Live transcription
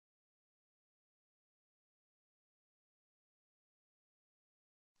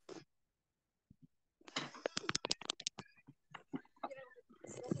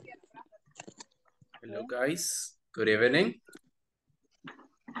Hello guys, good evening.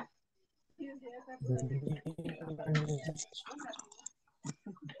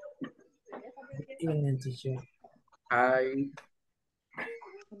 Hi,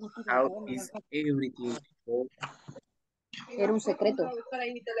 how is everything? Era un secreto.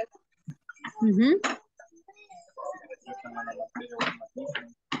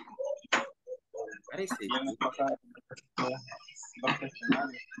 Parece.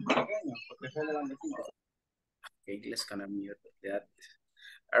 Okay, let's gonna mute that.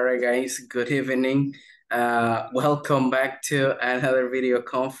 All right, guys, good evening. Welcome back to another video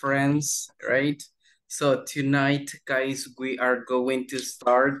conference, right? So tonight, guys, we are going to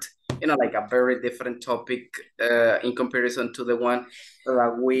start, like a very different topic in comparison to the one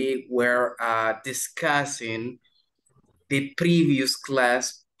that we were discussing the previous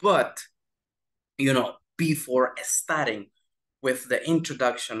class, but, before starting with the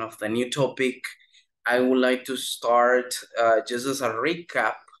introduction of the new topic, I would like to start just as a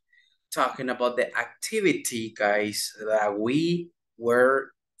recap, talking about the activity, guys, that we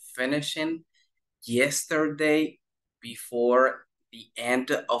were finishing yesterday before the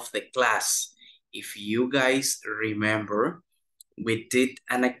end of the class. If you guys remember, we did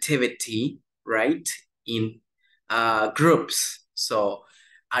an activity, right, in groups. So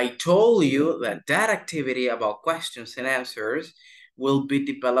I told you that that activity about questions and answers will be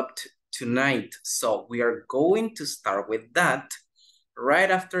developed tonight. So we are going to start with that. Right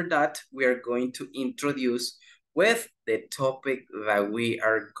after that, we are going to introduce with the topic that we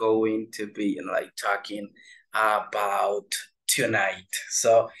are going to be talking about tonight.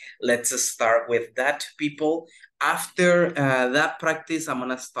 So let's start with that, people. After that practice, I'm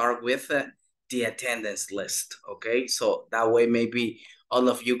gonna start with the attendance list, okay? So that way maybe all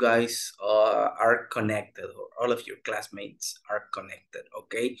of you guys are connected, or all of your classmates are connected,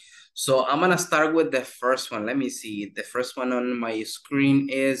 okay? So I'm gonna start with the first one. Let me see. The first one on my screen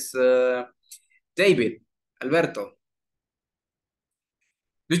is David, Alberto.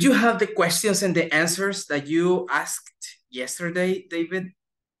 Did you have the questions and the answers that you asked yesterday, David?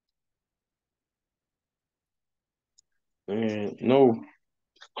 No.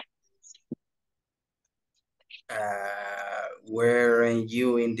 Weren't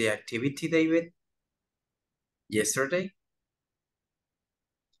you in the activity, David? Yesterday?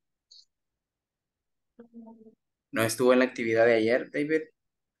 ¿No estuvo en la actividad de ayer, David?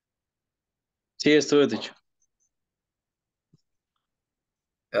 Sí, estuve, dicho.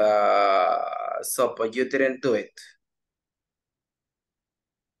 So, but you didn't do it.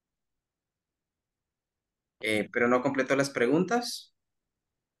 ¿Pero no completó las preguntas?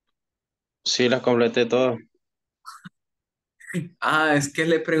 Sí, las completé todas. Es que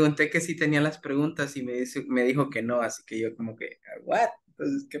le pregunté que si tenía las preguntas y me dijo que no, así que yo como que, ¿what?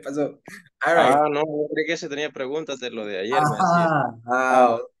 Entonces, ¿qué pasó? All right. No, yo creí que se tenía preguntas de lo de ayer, me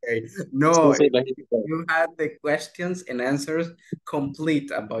decía. Okay. No, Sí, las hice todas. you had the questions and answers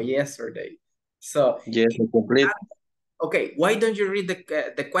complete about yesterday. So, Yes, complete. okay, why don't you read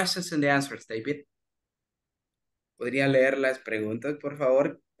the questions and the answers, David? ¿Podría leer las preguntas, por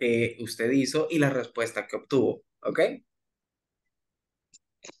favor, que usted hizo y la respuesta que obtuvo? ¿Ok?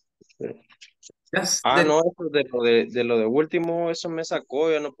 Yes, No, eso de lo de último, eso me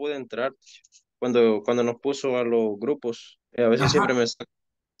sacó, yo no pude entrar cuando nos puso a los grupos. A veces siempre me saca.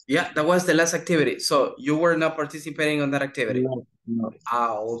 Yeah, that was the last activity. So you were not participating on that activity? No.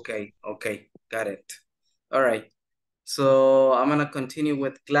 Okay, got it. All right. So I'm gonna continue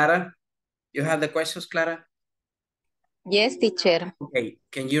with Clara. You have the questions, Clara? Yes, teacher. Okay,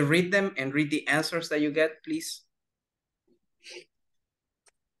 can you read them and read the answers that you get, please?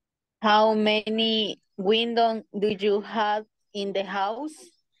 How many windows do you have in the house?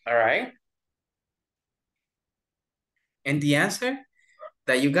 All right. And the answer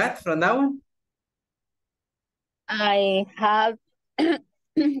that you got from that one? I have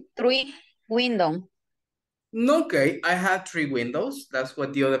 3 windows. Okay, I had 3 windows. That's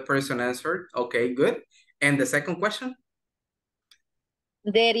what the other person answered. Okay, good. And the second question?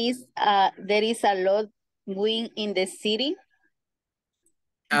 There is a lot wind in the city.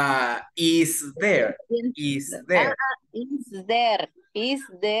 Is there Is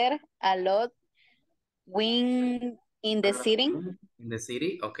there a lot wind in the city? in the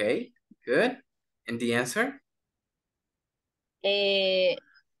city? Okay, good. And the answer?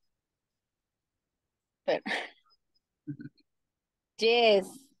 Yes,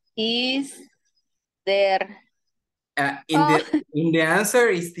 is there. In the answer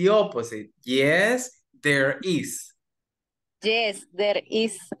is the opposite. Yes, there is. Yes, there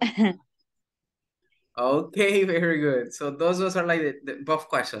is. Okay, very good. So those are like the both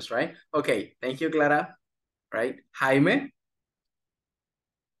questions, right? Okay, thank you, Clara. Right, Jaime?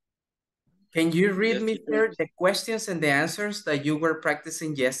 Can you read Yes, me, teacher. sir, the questions and the answers that you were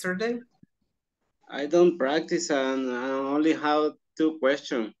practicing yesterday? I don't practice and I only have 2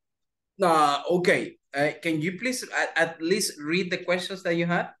 questions. Okay. Can you please at least read the questions that you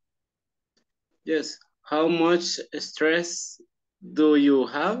had? Yes. How much stress do you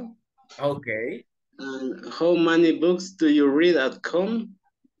have? Okay. And how many books do you read at home?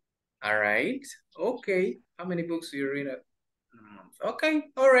 All right. Okay. How many books do you read a month? Okay.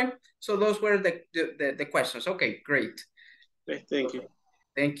 All right. So those were the questions. Okay, great. Okay, thank you. Okay.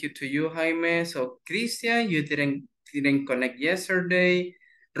 Thank you to you, Jaime. So Christian, you didn't connect yesterday.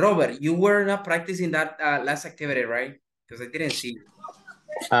 Robert, you were not practicing that last activity, right? Because I didn't see you.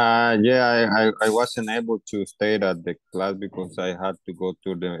 Yeah, I wasn't able to stay at the class because I had to go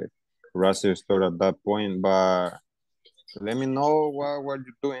to the grocery store at that point, but let me know what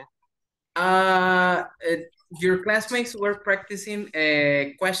you're doing. Uh, uh, your classmates were practicing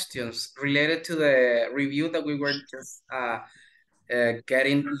questions related to the review that we were just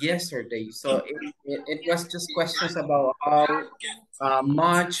getting yesterday. So it was just questions about how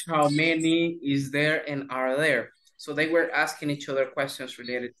much, how many is there and are there. So they were asking each other questions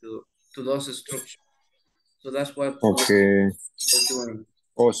related to those structures. So that's what Okay. we're doing.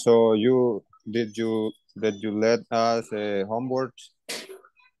 Also, did you let us homework?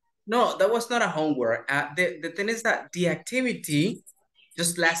 No, that was not a homework. The thing is that the activity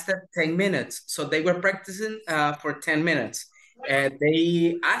just lasted 10 minutes. So they were practicing for 10 minutes.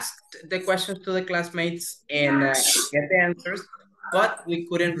 They asked the questions to the classmates and get the answers, but we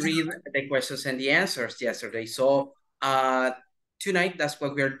couldn't read the questions and the answers yesterday. So tonight, that's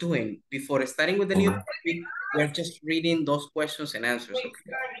what we're doing. Before starting with the new topic, we're just reading those questions and answers, okay?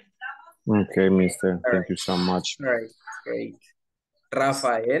 Okay, mister. All Thank right. you so much. All right, great.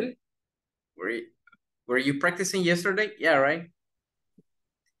 Rafael, were you, were you practicing yesterday? Yeah, right?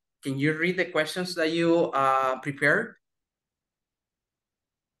 Can you read the questions that you prepared?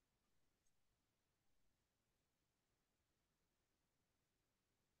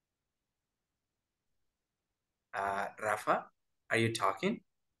 Rafa, are you talking?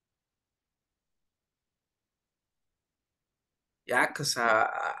 Yeah, because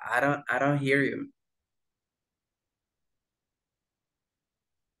I don't hear you.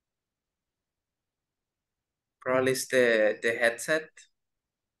 Probably it's the headset.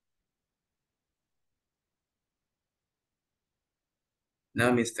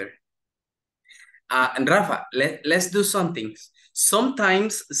 No, mister. And Rafa, let's do something.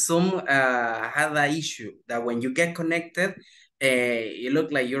 Sometimes some have an issue that when you get connected, you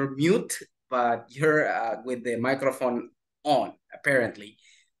look like you're mute, but you're with the microphone on, apparently.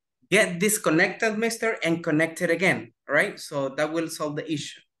 Get disconnected, mister, and connect it again, all right? So that will solve the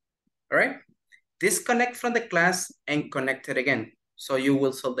issue, all right? Disconnect from the class and connect it again. So you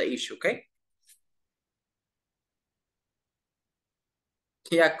will solve the issue, okay?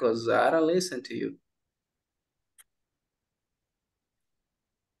 Yeah, because I don't listen to you.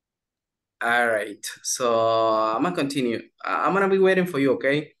 All right, so I'm gonna continue. I'm gonna be waiting for you,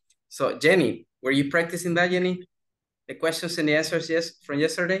 okay? So Jenny, were you practicing that, Jenny? The questions and the answers, yes, from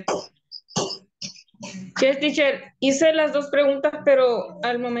yesterday? Yes, teacher, hice las dos preguntas, pero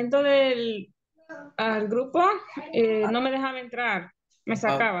al momento al grupo no me dejaba entrar, me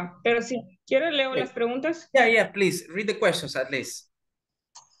sacaba. Pero si quiere leo las preguntas. Yeah, please, read the questions at least.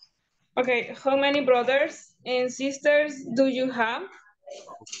 Okay, how many brothers and sisters do you have?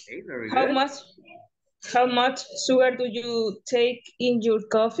 Okay, very good. How much sugar do you take in your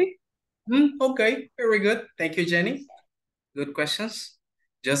coffee? Okay, very good. Thank you, Jenny. Good questions.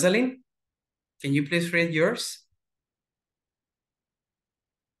 Jocelyn, can you please read yours?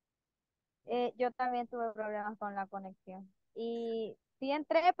 Yo también tuve problemas con la conexión. Y sí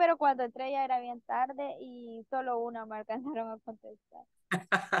entré, pero cuando entré ya era bien tarde y solo una me alcanzaron a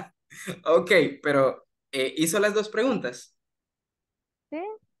contestar. Ok, pero hizo las dos preguntas. ¿Sí?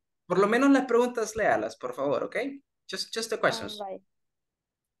 Por lo menos las preguntas léalas, por favor, ok? Just the questions. Right.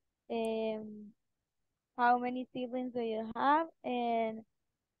 How many siblings do you have? And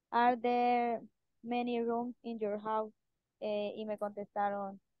are there many rooms in your house? Y me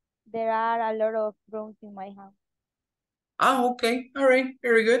contestaron, there are a lot of rooms in my house. Okay, all right,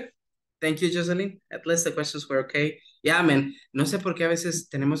 very good. Thank you, Jocelyn. At least the questions were okay. Yeah, man, no sé por qué a veces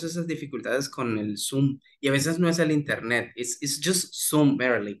tenemos esas dificultades con el Zoom y a veces no es el internet. It's just Zoom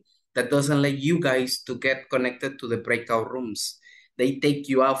barely that doesn't let you guys to get connected to the breakout rooms. They take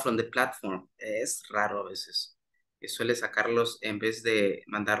you out from the platform. Es raro a veces. Que suele sacarlos en vez de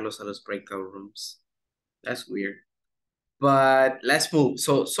mandarlos a los breakout rooms. That's weird. But let's move.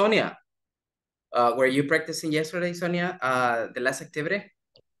 So Sonia, were you practicing yesterday, Sonia? The last activity?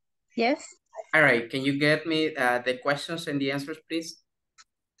 Yes. All right. Can you get me the questions and the answers, please?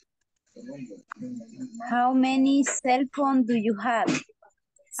 How many cell phones do you have?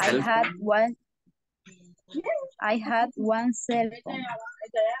 I Cell had phone? one. I had one cell phone.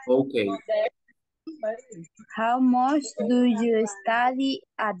 Okay. How much do you study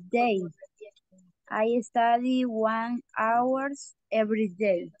a day? I study 1 hour every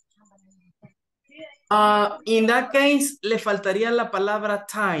day. In that case, le faltaría la palabra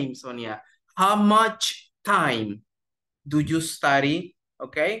time, Sonia. How much time do you study?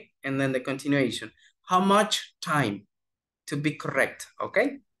 Okay. And then the continuation. How much time to be correct?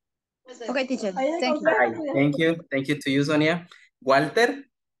 Okay. Okay, teacher. Thank you. All right. Thank you. Thank you to you, Sonia. Walter,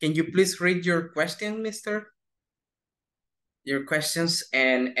 can you please read your question, mister? Your questions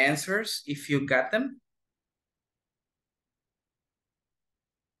and answers, if you got them.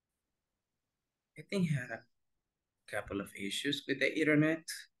 I think he had a couple of issues with the internet.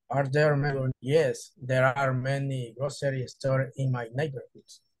 Are there many? Yes, there are many grocery stores in my neighborhood.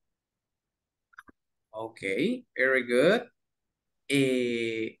 Okay, very good.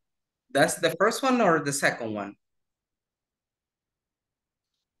 That's the first one or the second one?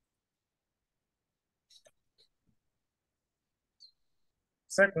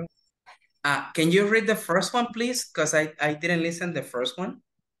 Second. Can you read the first one, please? Because I didn't listen the first one.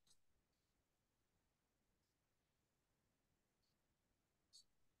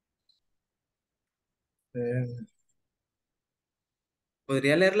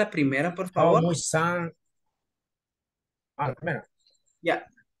 ¿Podría leer la primera, por favor? How much sun? Primera. Yeah.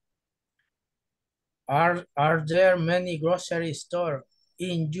 Are there many grocery stores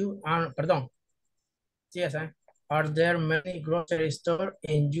in you? Perdón. Yes, Are there many grocery stores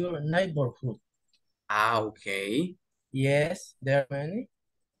in your neighborhood? Okay. Yes, there are many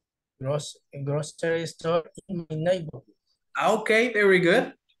grocery stores in my neighborhood. Okay, very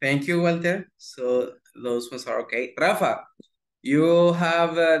good. Thank you, Walter. So those ones are okay. Rafa, you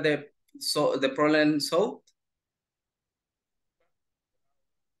have the problem solved?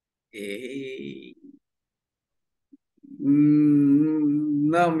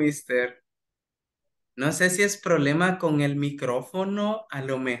 No, mister. No sé si es problema con el micrófono, a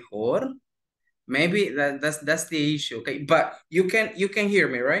lo mejor. Maybe that's the issue, okay? But you can hear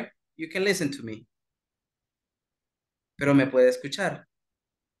me, right? You can listen to me. Pero me puede escuchar.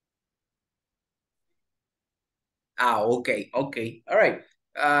 Okay, okay. All right.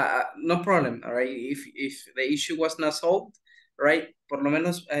 No problem, all right? If the issue was not solved, right? Por lo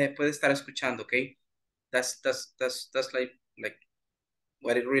menos puede estar escuchando, okay? That's like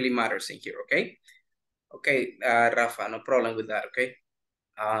what it really matters in here, okay? Okay, Rafa, no problem with that, okay?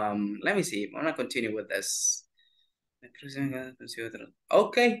 Let me see. I'm gonna continue with this.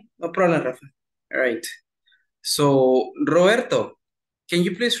 Okay, no problem, Rafa. All right. So, Roberto, can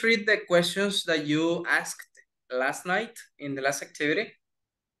you please read the questions that you asked last night in the last activity?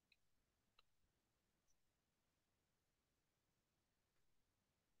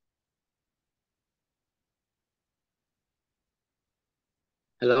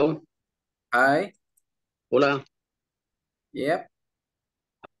 Hello. Hi. Hola. Yep.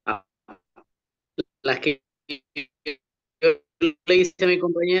 Las que yo le hice a mi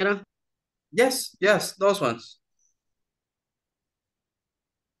compañera. Yes, those ones.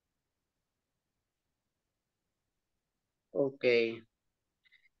 Okay.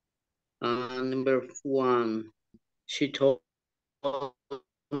 Number 1, she told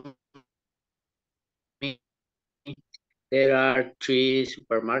me there are 3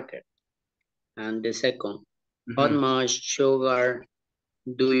 supermarkets. And the second, how much sugar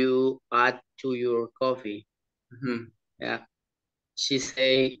do you add to your coffee? Yeah. She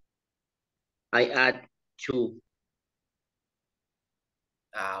say, I add 2.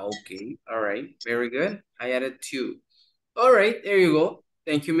 Okay. All right. Very good. I added 2. All right. There you go.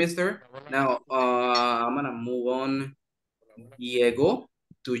 Thank you, mister. Now, I'm going to move on. Diego,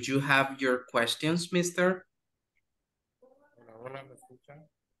 do you have your questions, mister?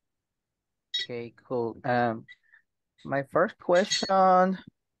 Okay, cool. My first question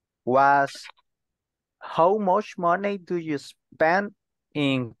was, how much money do you spend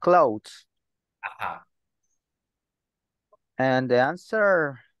in clothes? And the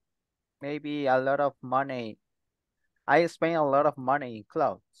answer, maybe a lot of money. I spend a lot of money in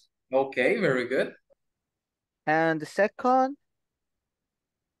clothes. Okay, very good. And the second,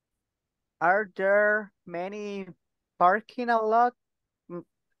 are there many parking a lot?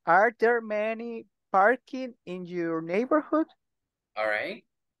 Are there many parking in your neighborhood? All right.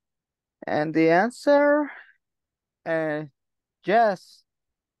 And the answer, yes,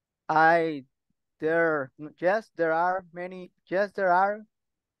 there are many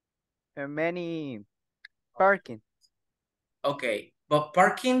parking. Okay, but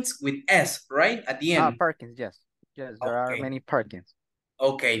parkings with S, right? At the end. Parkings, yes. Yes, there are many parkings.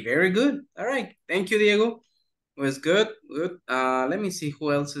 Okay, very good. All right. Thank you, Diego. It was good. Good. Let me see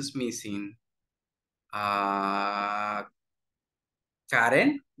who else is missing.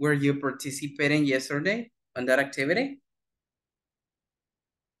 Karen, were you participating yesterday on that activity?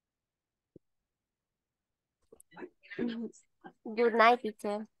 Good night,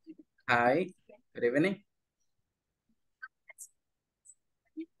 teacher. Hi, good evening.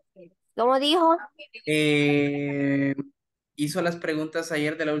 ¿Cómo dijo? ¿Hizo las preguntas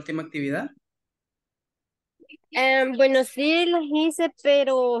ayer de la última actividad? Bueno, sí las hice,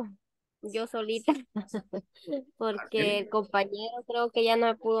 pero yo solita, porque el compañero creo que ya no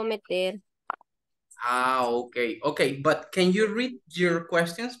me pudo meter. Okay. Okay, but can you read your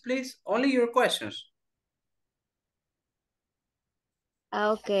questions, please? Only your questions.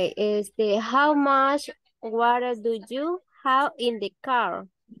 Okay, how much water do you have in the car?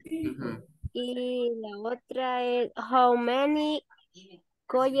 Y la otra es, how many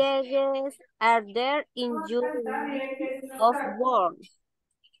colleagues are there in your line of work?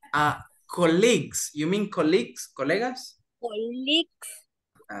 Colleagues, you mean colleagues, colegas? Colleagues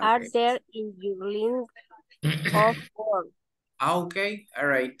are there in your line of work? Okay, all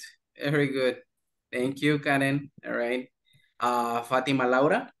right, very good. Thank you, Karen. All right. Fatima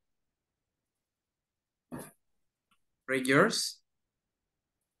Laura? Read yours.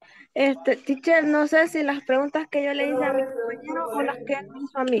 Teacher, no sé si las preguntas que yo le hice a mi compañero o las que él me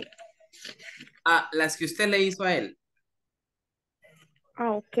hizo a mí. Las que usted le hizo a él.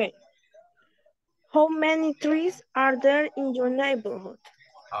 Okay. How many trees are there in your neighborhood?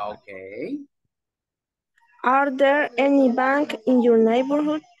 Okay. Are there any banks in your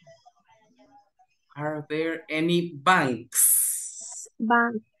neighborhood? Are there any banks?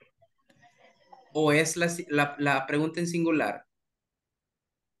 Bank. ¿O es la pregunta en singular?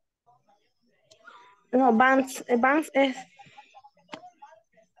 No, banks. Banks es...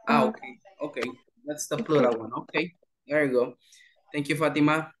 Okay. Okay. That's the plural one. Okay. There you go. Thank you,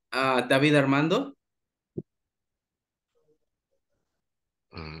 Fatima. David Armando?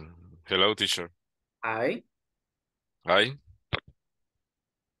 Hello, teacher. Hi. Hi.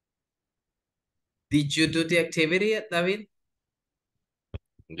 Did you do the activity, David?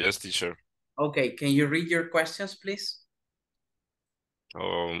 Yes, teacher. Okay, can you read your questions, please?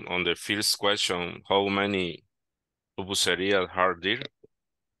 On the first question, how many pupuserías are there?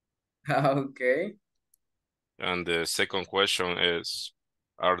 Okay. And the second question is,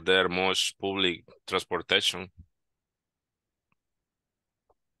 are there much public transportation?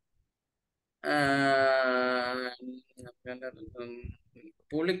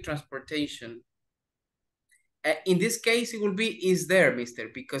 Public transportation. In this case, it will be is there, mister,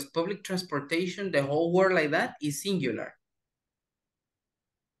 because public transportation, the whole word like that is singular.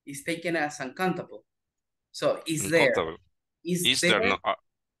 It's taken as uncountable. So is there. Is there no,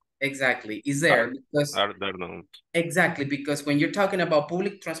 exactly, is there. Because, are there no? Exactly, because when you're talking about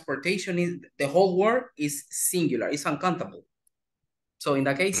public transportation, the whole word is singular, it's uncountable. So in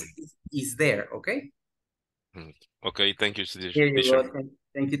that case, is there, okay? Okay, thank you, teacher. Here you go.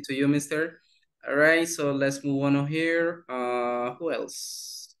 Thank you to you, mister. All right, so let's move on here. Who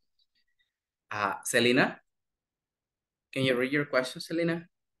else? Selena? Can you read your question, Selena?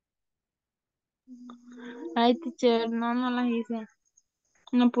 Ay, teacher, no las hice.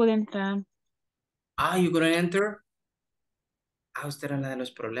 No pude entrar. You couldn't enter? Usted era la de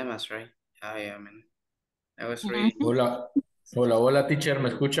los problemas, right? Yeah, man. I was reading. Hola, teacher,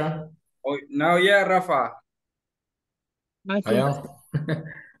 ¿me escucha? Now, yeah, Rafa. I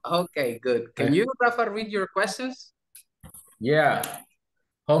Okay, good. Can you, Rafa, read your questions? Yeah.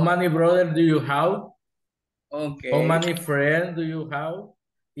 How many brothers do you have? Okay. How many friends do you have?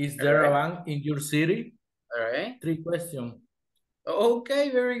 Is there a bank in your city? All right. 3 questions.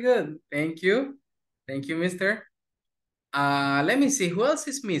 Okay, very good. Thank you. Thank you, mister. Let me see. Who else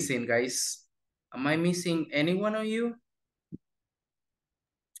is missing, guys? Am I missing anyone of you?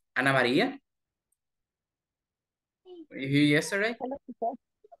 Ana Maria? Were you here yesterday?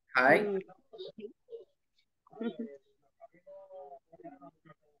 Hi.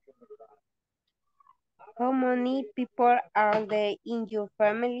 How many people are there in your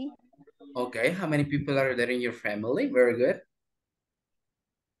family? Okay, how many people are there in your family? Very good.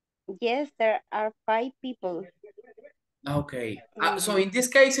 Yes, there are 5 people. Okay. So in this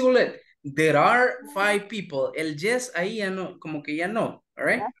case, there are 5 people. El yes ahí ya no, como que ya no, all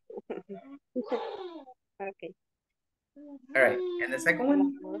right? Okay. All right, and the second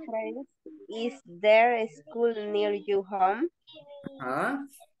one? Is there a school near your home? Huh?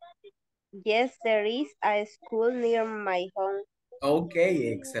 Yes, there is a school near my home.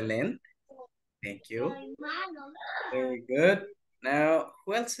 Okay, excellent. Thank you. Very good. Now,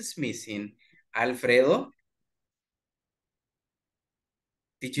 who else is missing? Alfredo?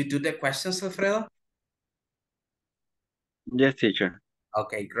 Did you do the questions, Alfredo? Yes, teacher.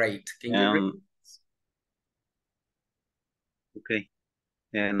 Okay, great. Can you read? Okay.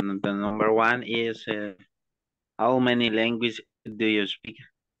 And the number one is how many languages do you speak?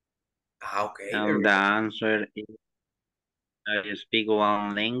 Okay. And the answer is I speak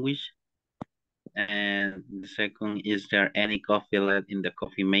one language. And the second, is there any coffee left in the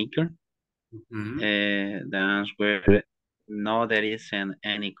coffee maker? The answer, no, there isn't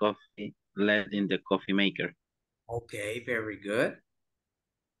any coffee left in the coffee maker. Okay, very good.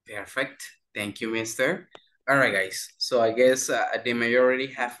 Perfect. Thank you, mister. All right, guys. So I guess the majority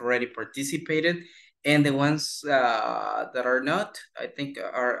have already participated. And the ones that are not, I think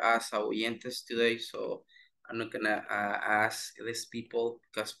are as oyentes today. So I'm not gonna ask these people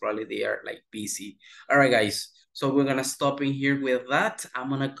because probably they are like busy. All right, guys. So we're gonna stop in here with that. I'm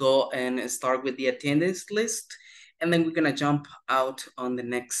gonna go and start with the attendance list. And then we're gonna jump out on the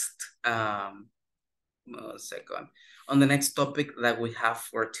next second. On the next topic that we have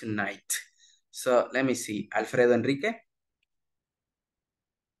for tonight. So let me see. Alfredo Enrique?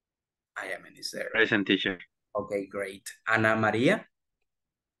 I am in his there. Present, teacher. Okay, great. Ana Maria?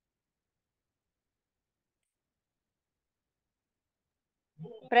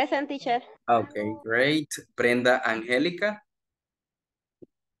 Present, teacher. Okay, great. Brenda Angélica?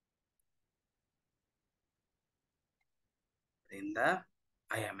 Brenda,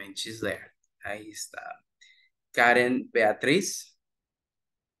 I am in, she's there. Ahí está. Karen Beatriz?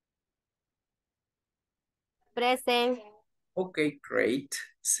 Present. Okay, great.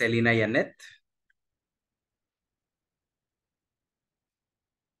 Selena Yanet?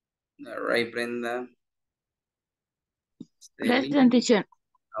 All right, Brenda. Present, teacher.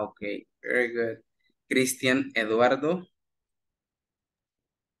 Okay, very good. Cristian Eduardo?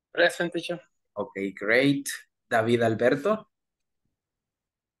 Present, teacher. Okay, great. David Alberto?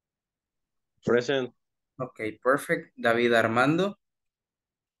 Present. Okay, perfect. David Armando?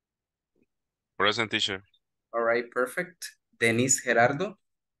 Present, teacher. All right, perfect. Denis Gerardo?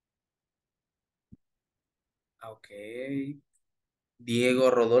 Okay. Diego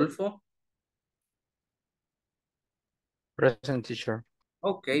Rodolfo? Present, teacher.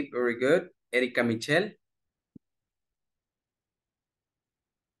 Okay, very good. Erika Michelle?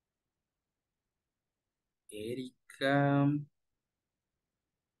 Erika.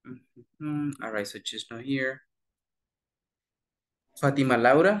 All right, so she's not here. Fatima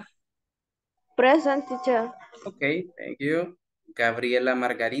Laura? Present, teacher. Okay, thank you. Gabriela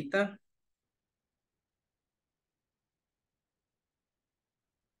Margarita?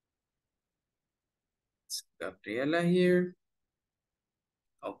 Is Gabriela here?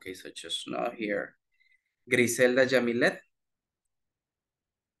 Okay, so just not here. Griselda Jamilet?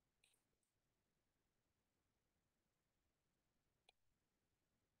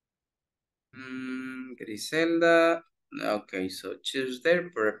 Griselda. Okay, so she's there,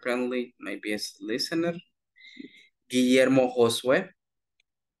 but apparently maybe as a listener. Guillermo Josué.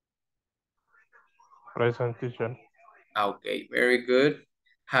 Present, teacher. Okay, very good.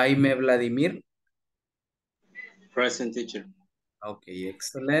 Jaime Vladimir. Present, teacher. Okay,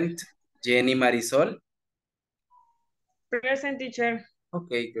 excellent. Jenny Marisol. Present, teacher.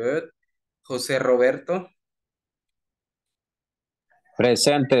 Okay, good. José Roberto.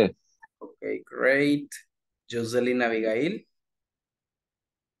 Presente. Okay, great. Jocelyn Abigail.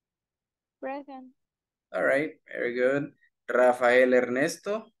 Present. All right, very good. Rafael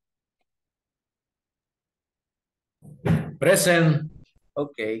Ernesto. Present.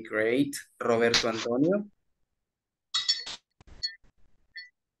 Okay, great. Roberto Antonio.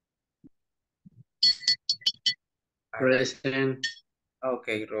 Present.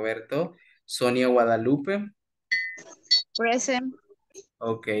 Okay, Roberto. Sonia Guadalupe. Present.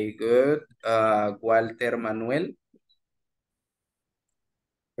 Okay, good. Walter Manuel.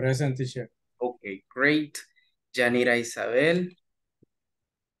 Present, teacher. Okay, great. Yanira Isabel.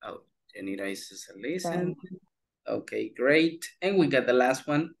 Oh, Yanira is a listen. Okay, great. And we got the last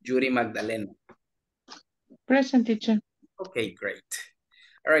one, Yuri Magdalena. Present, teacher. Okay, great.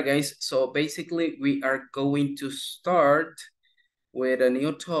 All right, guys. So basically, we are going to start with a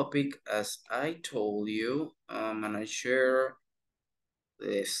new topic, as I told you. I'm gonna share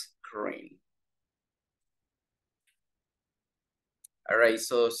the screen. All right,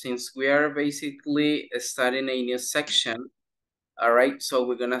 so since we are basically starting a new section, all right, so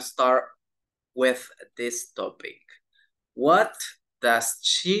we're gonna start with this topic. What does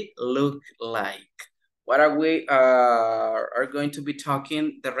she look like? What are we are going to be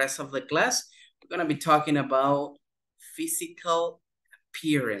talking the rest of the class? We're gonna be talking about physical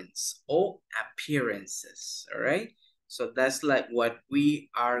appearance or appearances, all right? So that's like what we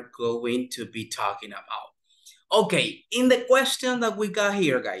are going to be talking about. Okay, in the question that we got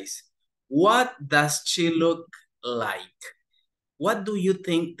here, guys, what does she look like? What do you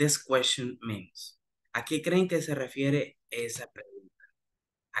think this question means? ¿A qué creen que se refiere esa pregunta?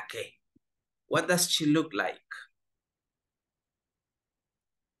 ¿A qué? What does she look like?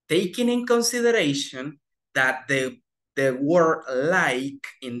 Taking in consideration that the word like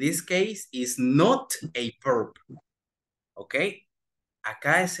in this case is not a verb. Okay?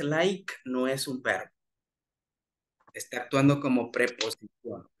 Acá ese like no es un verbo. Está actuando como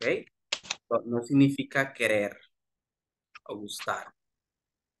preposición, ¿ok? No significa querer o gustar.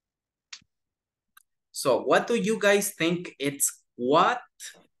 So, what do you guys think it's what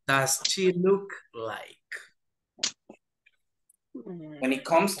does she look like? When it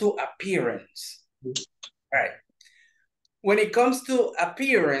comes to appearance. All right. When it comes to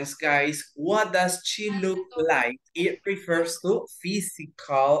appearance, guys, what does she look like? It refers to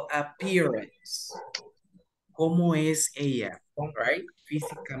physical appearance. ¿Cómo es ella? Right?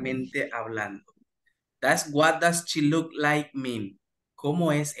 Físicamente hablando. That's what does she look like mean? ¿Cómo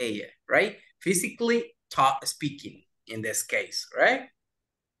es ella? Right? Physically speaking in this case, right?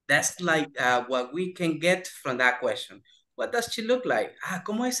 That's like what we can get from that question. What does she look like?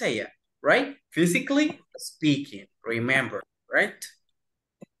 ¿Cómo es ella? Right? Physically speaking, remember, right?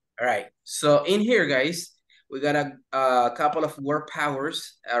 All right, so in here, guys, we got a couple of word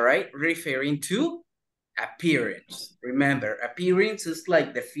powers, all right, referring to appearance. Remember, appearance is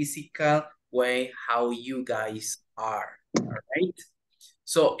like the physical way how you guys are, all right?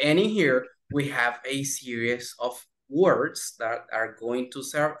 So, and in here, we have a series of words that are going to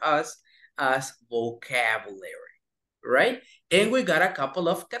serve us as vocabulary, right? And we got a couple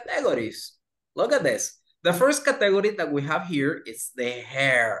of categories. Look at this. The first category that we have here is the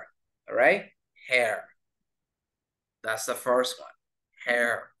hair, all right? Hair. That's the first one,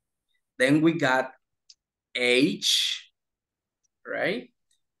 hair. Then we got age, right?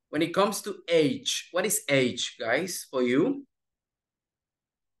 When it comes to age, what is age, guys, for you?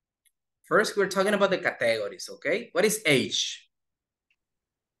 First, we're talking about the categories, okay? What is age?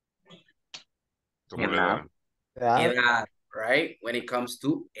 Edad. Edad, right? When it comes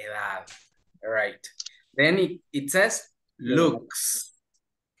to edad, all right. Then it says looks.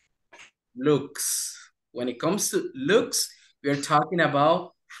 Looks. When it comes to looks, we're talking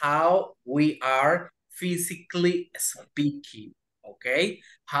about how we are physically speaking, okay?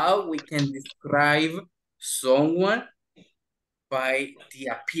 How we can describe someone by the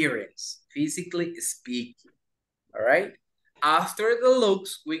appearance, physically speaking, all right? After the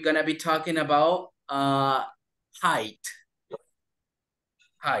looks, we're gonna be talking about height.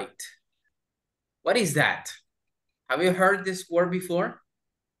 Height. What is that? Have you heard this word before?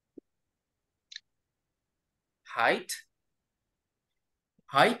 Height?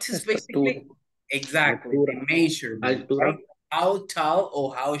 Height is basically, exactly, the measurement, right? How tall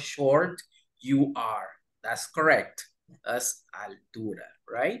or how short you are. That's correct. That's altura,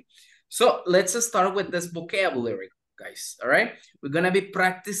 right? So let's start with this vocabulary, guys, all right? We're gonna be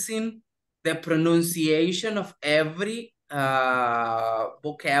practicing the pronunciation of every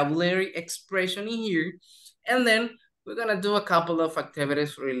vocabulary expression in here, and then we're gonna do a couple of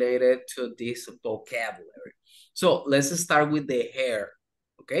activities related to this vocabulary. So let's start with the hair,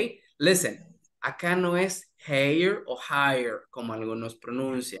 okay? Listen, acá no es hair o higher, como algunos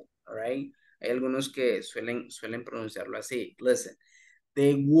pronuncian, all right? Hay algunos que suelen pronunciarlo así. Listen,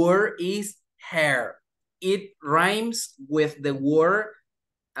 the word is hair. It rhymes with the word,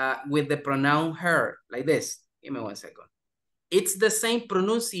 with the pronoun her, like this. Give me 1 second. It's the same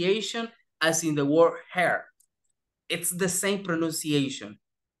pronunciation as in the word hair. It's the same pronunciation.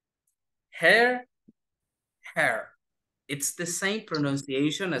 Hair, hair. It's the same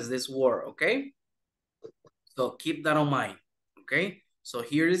pronunciation as this word, okay? So keep that in mind, okay? So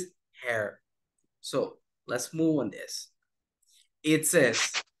here's hair. So let's move on this. It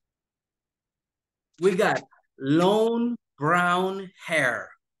says, we got long brown hair.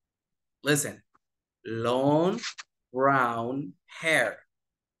 Listen, long brown hair.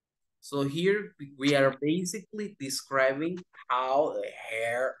 So here we are basically describing how the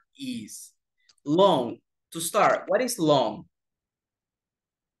hair is. Long, to start, what is long?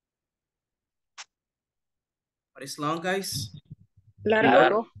 What is long, guys?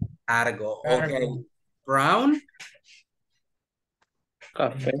 Largo. Largo. Okay. Brown.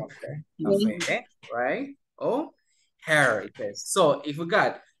 Café. Café, right? Oh, hair. It says. So if we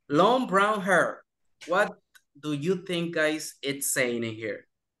got long brown hair, what do you think, guys, it's saying in here?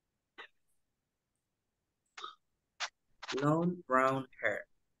 Long brown hair.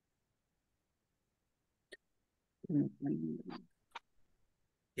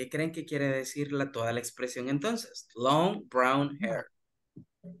 ¿Qué creen que quiere decir toda la expresión entonces? Long brown hair.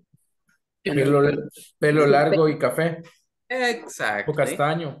 Pelo largo y café. Exacto. O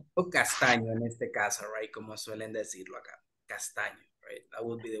castaño. O castaño en este caso, right? Como suelen decirlo acá. Castaño, right? That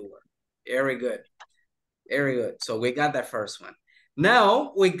would be the word. Very good. Very good. So we got the first one.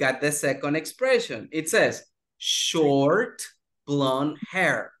 Now we got the second expression. It says short blonde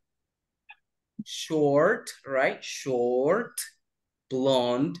hair. Short, right? Short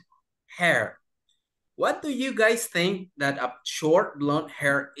blonde hair. What do you guys think that a short blonde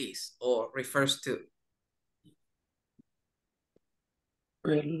hair is or refers to?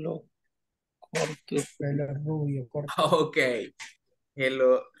 Pelo corto. Pelo rubio, corto. Okay.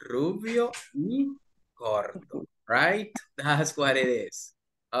 Pelo rubio y corto, right? That's what it is.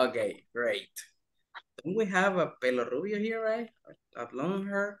 Okay, great. Don't we have a pelo rubio here, right? A blonde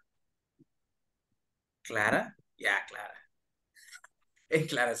hair? Clara? Yeah, Clara. And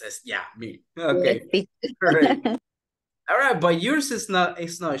Clara says, yeah, me. Okay, great. All right, but yours is not,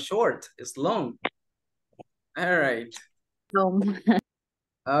 it's not short, it's long. All right.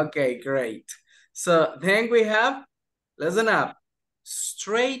 Okay, great. So then we have, listen up,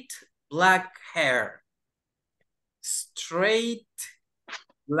 straight black hair. Straight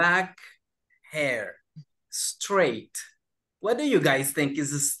black hair. Straight. What do you guys think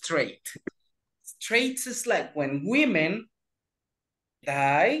is straight? Straight is like when women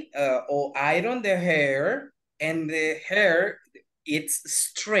dye or iron their hair and the hair, it's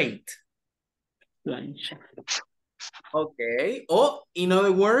straight. Okay. Or in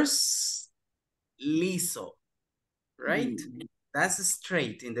other words, liso, right? That's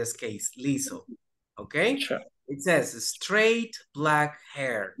straight in this case, liso. Okay? Sure. It says straight black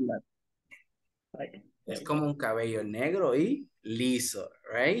hair. Es como un cabello negro y liso,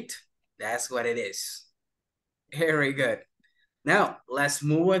 right? That's what it is. Very good. Now, let's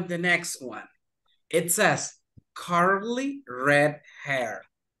move on to the next one. It says curly red hair.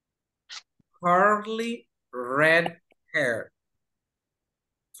 Curly red hair.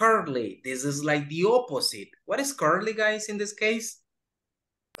 Curly, this is like the opposite. What is curly, guys, in this case?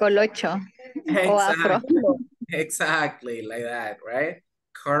 Colocho. Exactly. Exactly, like that, right?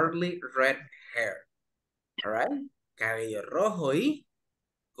 Curly red hair. All right? Cabello rojo y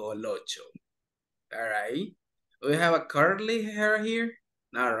colocho. All right? We have a curly hair here?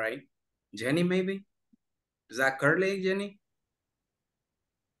 All right. Jenny, maybe? Is that curly, Jenny?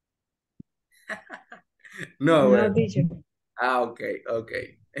 No. No, teacher. Ah, okay,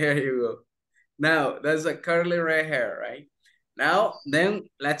 okay. Here you go. Now, that's a curly red hair, right? Now, then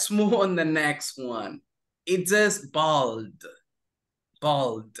let's move on the next one. It says bald.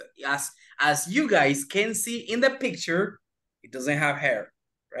 Bald. As you guys can see in the picture, it doesn't have hair,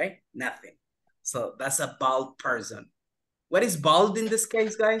 right? Nothing. So that's a bald person. What is bald in this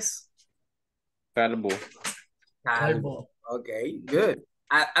case, guys? Calvo. Calvo. Okay, good.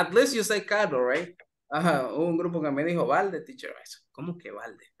 At least you say calvo, right? Hubo un grupo que me dijo balde, teacher. ¿Cómo que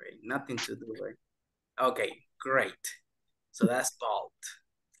balde? Right? Nothing to do, right? Okay, great. So that's bald.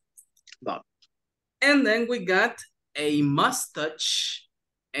 Bald. And then we got a mustache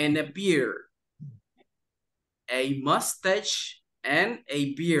and a beard. A mustache and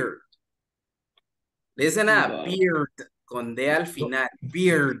a beard. Listen up, beard, con D al final,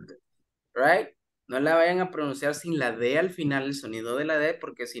 beard, right? No la vayan a pronunciar sin la D al final, el sonido de la D,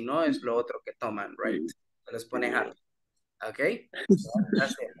 porque si no es lo otro que toman, right? Se les pone hard, okay? So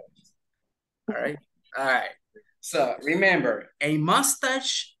that's it. All right, all right. So remember, a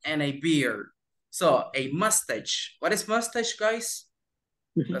mustache and a beard. So a mustache, what is mustache, guys?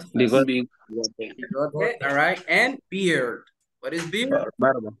 Bigote. Okay, all right, and beard. What is beard?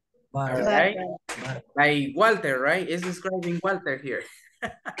 Barba. All right, like Walter, right? It's describing Walter here.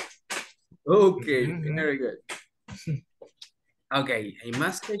 Okay, very good. Okay, a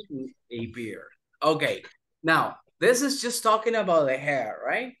mustache with a beard. Okay, now this is just talking about the hair,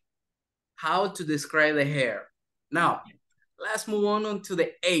 right? How to describe the hair. Now, let's move on to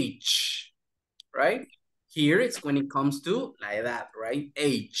the age, right? Here it's when it comes to like that, right?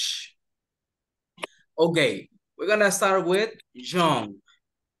 Age. Okay, we're gonna start with young.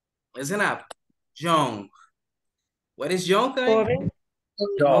 Listen up, young. What is young, guys?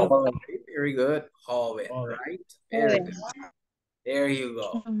 Joven. Very good, joven, right? Very good. There you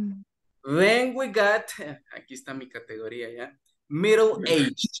go. Then we got, aquí está mi categoría ya,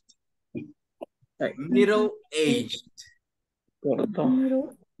 middle-aged. Middle-aged.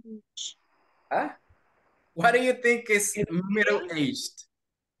 Huh? What do you think is middle-aged?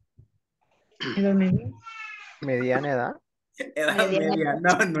 Mediana edad. Edad media.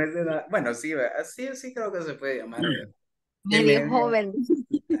 No, no es edad. Bueno, sí, sí creo que se puede llamar edad. Medio joven.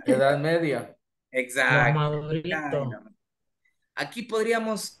 Edad media. Exacto. Aquí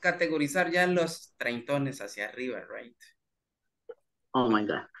podríamos categorizar ya los treintones hacia arriba, right? Oh my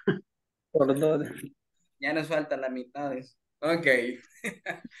God. Perdón. Ya nos falta la mitad. Okay.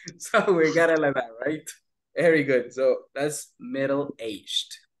 So we got it like that, right? Very good. So that's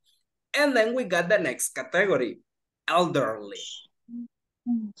middle-aged. And then we got the next category, elderly.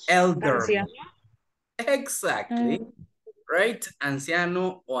 Elderly. Anciano. Exactly. Right?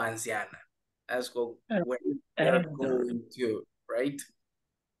 Anciano o anciana. That's what we're going to, right?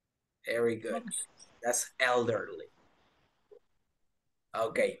 Very good. That's elderly.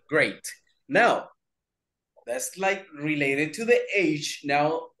 Okay, great. Now, that's like related to the age.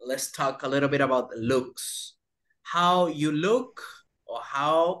 Now, let's talk a little bit about the looks. How you look or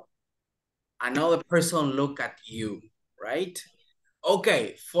how another person look at you, right?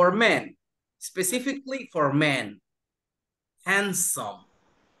 Okay, for men, specifically for men, handsome.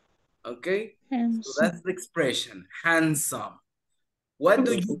 Okay, so that's the expression, handsome. What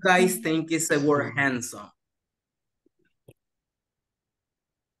do you guys think is the word handsome?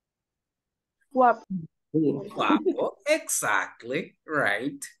 Guapo. Guapo, exactly,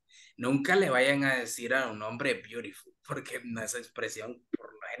 right. Nunca le vayan a decir a un hombre beautiful, porque esa expresión por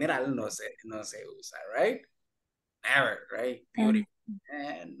lo general no se usa, right? Never, right? Beautiful.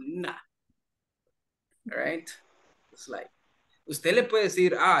 Nah. Right? It's like, usted le puede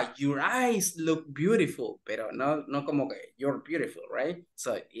decir, your eyes look beautiful, pero no como que you're beautiful, right?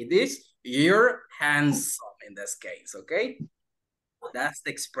 So it is, you're handsome in this case, okay? That's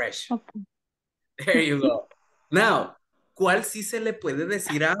the expression. Okay. There you go. Now, ¿cuál sí se le puede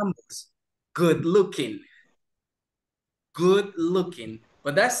decir a ambos? Good looking. Good looking.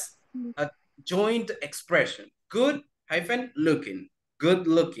 But that's a joint expression. Good hyphen looking. Good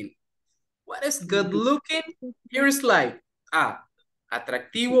looking. What is good looking? Here's like,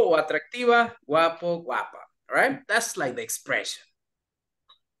 atractivo o atractiva, guapo, guapa. All right? That's like the expression.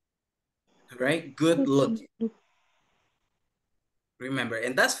 All right? Good looking. Remember,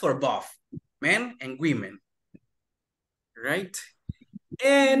 and that's for both men and women. Right?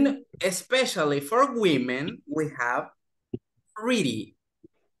 And especially for women, we have pretty.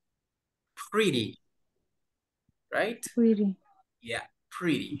 Pretty. Right? Pretty. Yeah,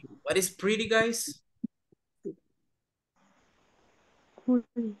 pretty. What is pretty, guys?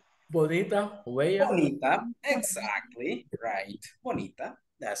 Bonita, bella. Bonita, exactly, right. Bonita,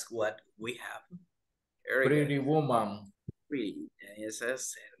 that's what we have. Very Pretty good. woman. Pretty, yes,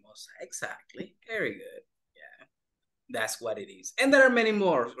 hermosa, exactly. Very good, yeah. That's what it is. And there are many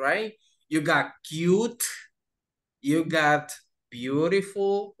more, right? You got cute, you got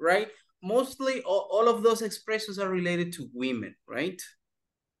beautiful, right? Mostly all of those expressions are related to women, right?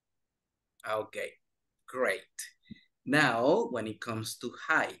 Okay, great. Now, when it comes to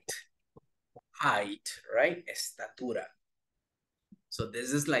height, right? Estatura. So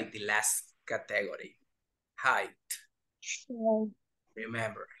this is like the last category, height. Sure.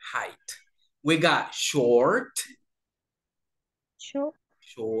 Remember, height. We got short. Short.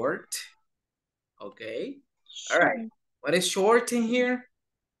 Short. Okay. All right. What is short in here?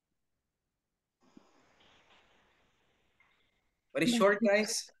 What is short,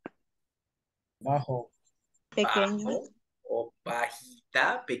 guys? Bajo. Pequeño. Bajo o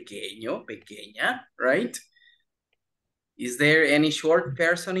bajita, pequeño, pequeña, right? Is there any short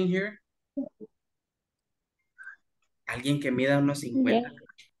person in here? ¿Alguien que mida unos 50? Yeah.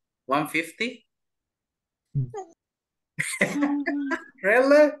 150?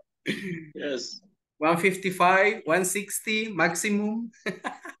 Really? Yes. 155, 160 maximum?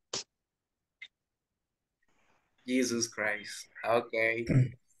 Jesus Christ. Okay.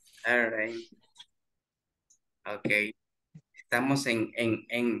 All right. Okay. Estamos en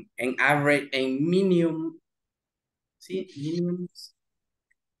average, en minimum. Sí, minimum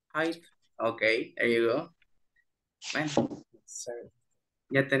height. Okay, there you go. Bueno,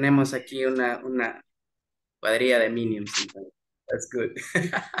 ya tenemos aquí una cuadrilla de minimums. That's good.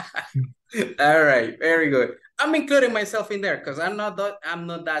 All right, very good. I'm including myself in there because I'm not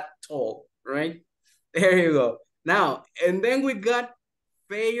that tall, right? There you go. Now, and then we got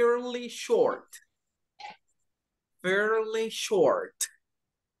fairly short. Fairly short.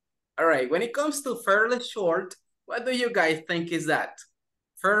 All right, when it comes to fairly short, What do you guys think is that?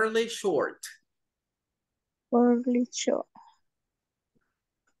 Fairly short. Fairly short.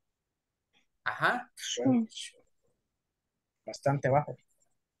 Ajá. Bastante bajo.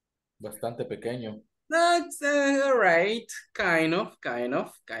 Bastante pequeño. That's all right. Kind of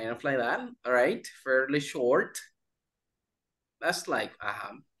like that. All right. Fairly short. That's like,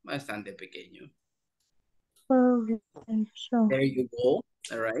 bastante pequeño. Fairly short. There you go.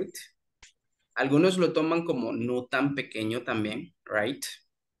 All right. Algunos lo toman como no tan pequeño también, right?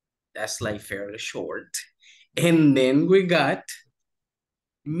 That's like fairly short. And then we got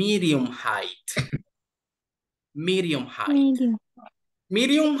medium height. Medium height.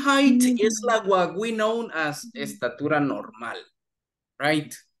 Medium height is like what we know as estatura normal,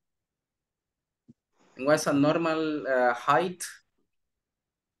 right? And what's a normal height?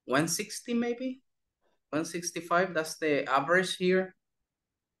 160 maybe? 165, that's the average here.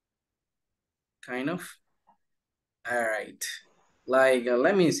 Kind of. All right. Like,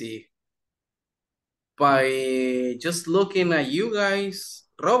 let me see. By just looking at you guys,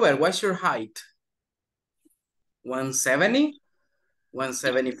 Robert, what's your height? 170?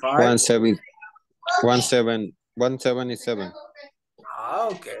 175? 177. Ah,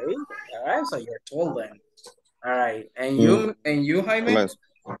 okay. All right, so you're tall then. All right. And you, Jaime? Less.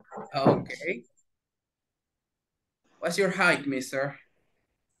 Okay. What's your height, mister?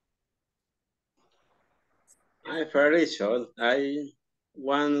 I'm very short. I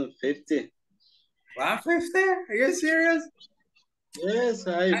 150. 150? Are you serious? Yes,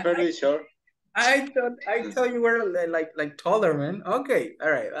 I'm very short. I thought you were like taller, man. Okay,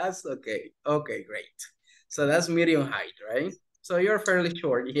 all right, that's okay. Okay, great. So that's medium height, right? So you're fairly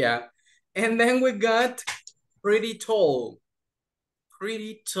short, yeah. And then we got pretty tall.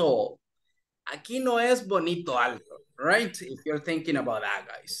 Pretty tall. Aquí no es bonito alto, right? If you're thinking about that,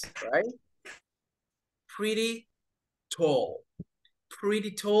 guys, right? Pretty tall.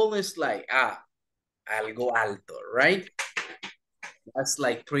 Pretty tall is like, algo alto, right? That's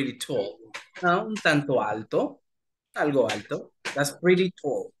like pretty tall. Un tanto alto. Algo alto. That's pretty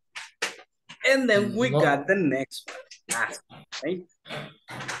tall. And then we got the next one. Last one, right?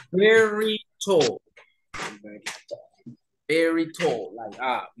 Very tall. Very tall. Like,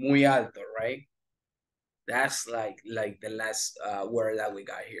 muy alto, right? That's like the last word that we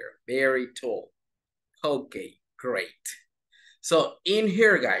got here. Very tall. Okay, great. So in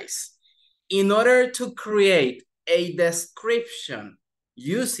here, guys, in order to create a description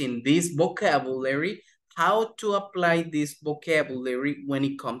using this vocabulary, how to apply this vocabulary when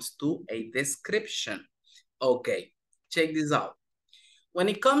it comes to a description. Okay, check this out. When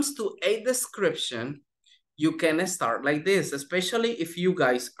it comes to a description, you can start like this, especially if you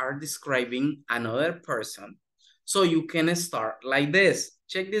guys are describing another person. So you can start like this.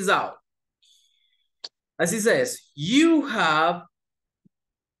 Check this out. As it says, you have,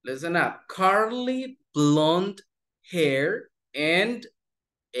 listen up, curly blonde hair and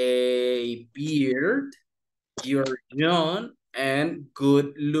a beard. You're young and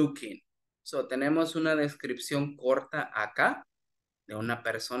good looking. So tenemos una descripción corta acá de una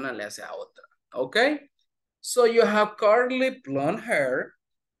persona le hace a otra. Okay? So you have curly blonde hair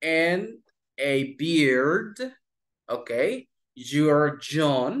and a beard. Okay? You're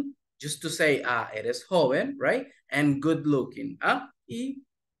young. Just to say, eres joven, right? And good looking. Y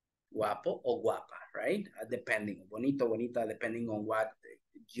guapo o guapa, right? Depending, bonito, bonita, depending on what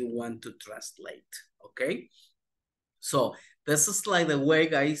you want to translate, okay? So this is like the way,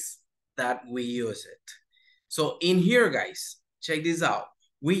 guys, that we use it. So in here, guys, check this out.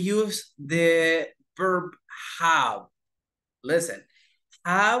 We use the verb have. Listen,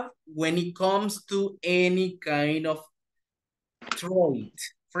 have when it comes to any kind of trait.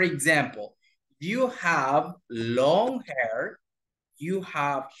 For example, you have long hair, you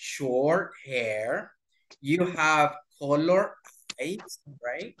have short hair, you have color eyes,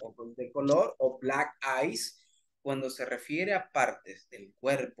 right? Ojos de color o black eyes. Cuando se refiere a partes del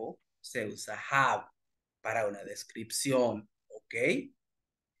cuerpo, se usa have para una descripción, ¿ok?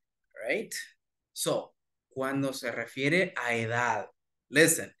 Right? So, cuando se refiere a edad,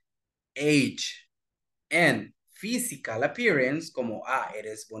 listen, age and physical appearance, como,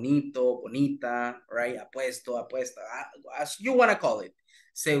 eres bonito, bonita, right? Apuesto, apuesta, as you want to call it,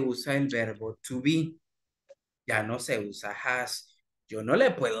 se usa el verbo to be. Ya no se usa has. Yo no le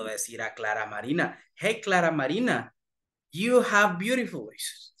puedo decir a Clara Marina, hey, Clara Marina, you have beautiful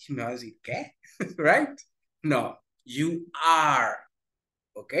eyes. Y me va a decir, ¿qué? Right? No, you are.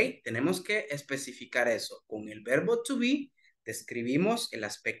 ¿Ok? Tenemos que especificar eso. Con el verbo to be, describimos el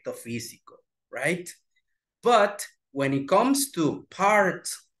aspecto físico, right? But when it comes to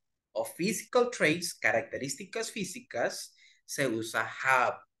parts of physical traits, características físicas, se usa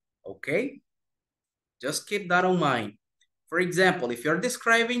have, okay? Just keep that in mind. For example, if you're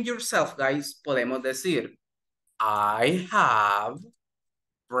describing yourself, guys, podemos decir, I have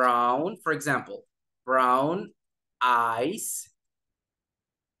brown, for example, brown eyes.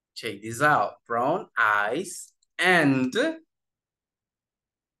 Check this out. Brown eyes and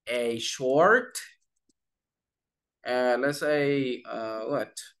a short, let's say,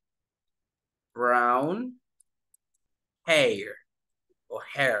 what? Brown hair, or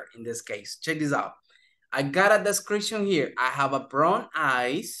hair in this case. Check this out. I got a description here. I have a brown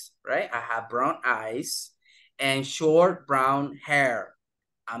eyes, right? I have brown eyes and short brown hair.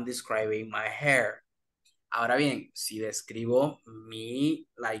 I'm describing my hair. Ahora bien, si describo mi,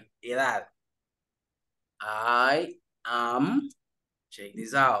 edad. I am, check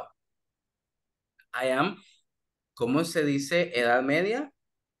this out. I am, ¿cómo se dice edad media?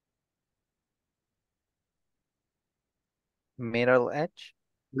 Middle age.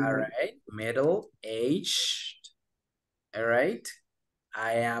 All right, middle-aged. All right,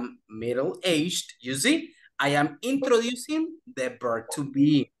 I am middle-aged. You see, I am introducing the verb to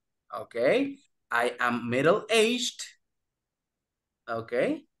be. Okay, I am middle-aged.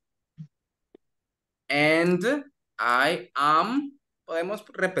 Okay, and I am, podemos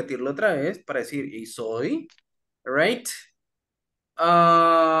repetirlo otra vez para decir y soy. All right,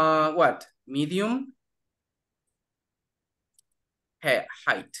 what? Medium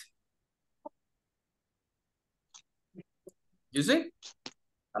height. You see?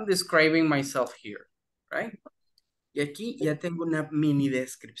 I'm describing myself here, right? Y aquí ya tengo una mini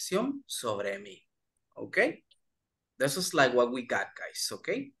descripción sobre mí, okay? This is like what we got, guys,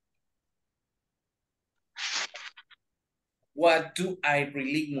 okay? What do I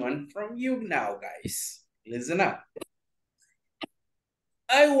really want from you now, guys? Listen up.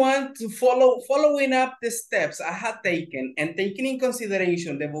 I want to following up the steps I have taken and taking in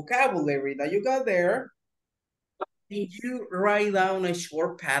consideration the vocabulary that you got there. Did you write down a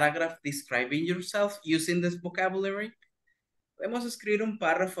short paragraph describing yourself using this vocabulary? Podemos escribir un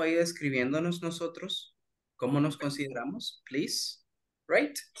párrafo ahí describiéndonos nosotros, cómo nos consideramos, please,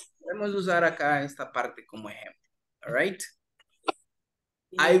 right? Podemos usar acá esta parte como ejemplo, all right?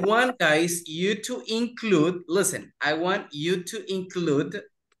 I want, guys, you to include, listen, I want you to include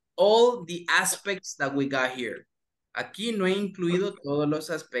all the aspects that we got here. Aquí no he incluido todos los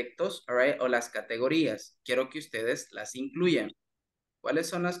aspectos, all right, o las categorías. Quiero que ustedes las incluyan. ¿Cuáles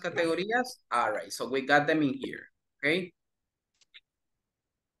son las categorías? All right, so we got them in here, okay?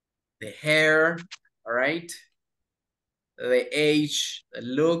 The hair, all right? The age, the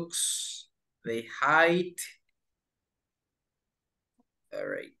looks, the height. All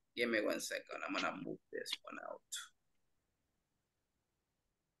right, give me 1 second. I'm gonna move this one out.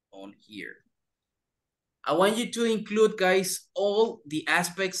 On here. I want you to include, guys, all the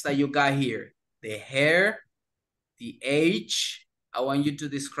aspects that you got here. The hair, the age. I want you to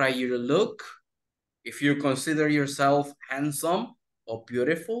describe your look. If you consider yourself handsome or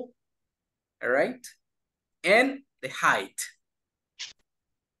beautiful, all right? And the height.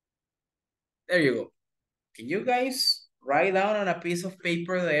 There you go. Can you guys write down on a piece of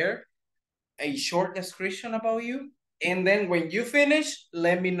paper there a short description about you? And then when you finish,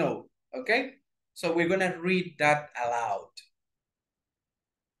 let me know, okay? So we're gonna read that aloud.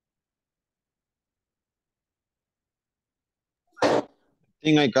 I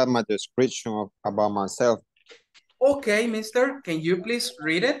think I got my description about myself. Okay, mister, can you please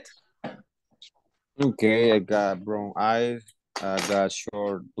read it? Okay, I got brown eyes, I got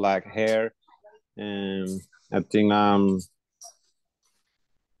short black hair, and I think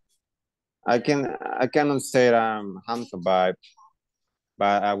I cannot say that I'm handsome, but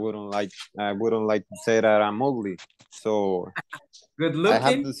I wouldn't like to say that I'm ugly. So good looking.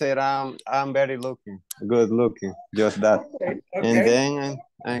 I have to say that I'm very good looking, just that. Okay. And then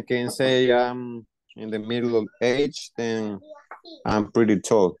I can say I'm in the middle age, then I'm pretty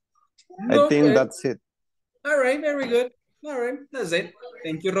tall. I think that's it. All right, very good. All right, that's it.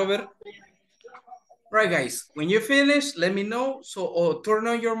 Thank you, Robert. Right, guys, when you finish, let me know. So turn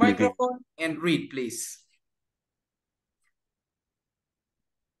on your microphone and read, please.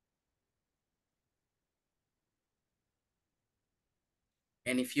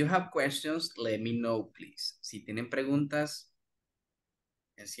 And if you have questions, let me know, please. Si tienen preguntas,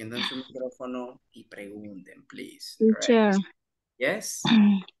 enciendan su micrófono y pregunten, please. Teacher. Right. Yes.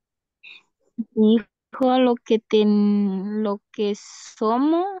 Dijo lo que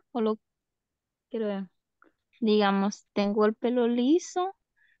somos o lo quiero ver. Digamos, tengo el pelo liso,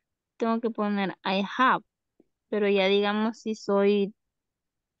 tengo que poner I have, pero ya digamos si soy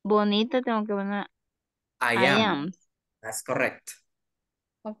bonita tengo que poner I I am. am. That's correct.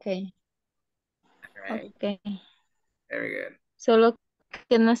 Okay. Right. Okay. Very good. Solo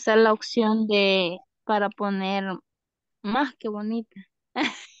que no está la opción de para poner más que bonita.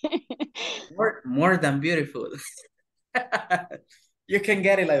 More than beautiful. You can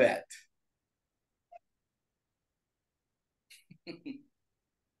get it like that.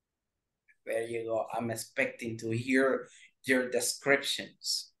 There you go. I'm expecting to hear your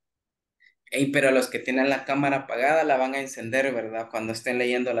descriptions. Hey, pero los que tienen la cámara apagada la van a encender, ¿verdad? Cuando estén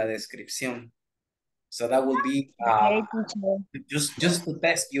leyendo la descripción. So that will be Okay, teacher. just to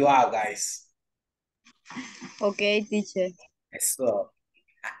test you out, guys. Okay, teacher. Eso.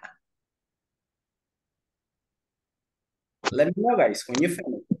 Let me know, guys, when you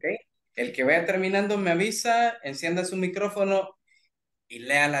finish, okay? El que vaya terminando me avisa, encienda su micrófono y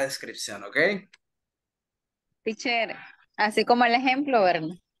lea la descripción, ¿ok? Teacher, así como el ejemplo, ¿verdad?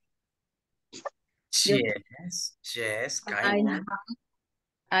 Yes, kind of.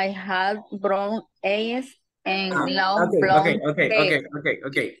 I have brown eyes and long Okay. blonde hair.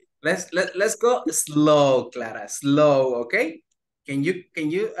 Okay. Let's go slow, Clara, slow, okay? Can you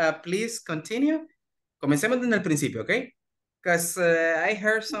please continue? Comencemos desde el principio, okay? Because I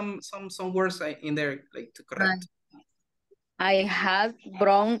heard some words in there like to correct. I have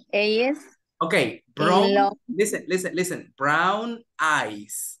brown eyes. Okay, brown. Listen. Brown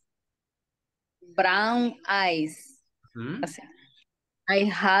eyes. Brown eyes. Hmm? O sea, I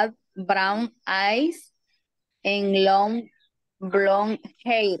have brown eyes and long blonde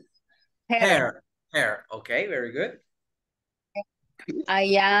hair. Hair. Okay, very good.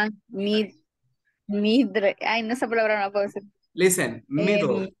 I am ay, no, esa palabra no la puedo decir. Listen,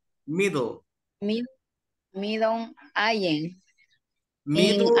 middle. Middle age. Middle I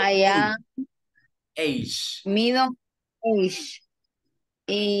am age. middle age.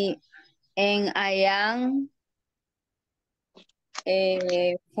 And I am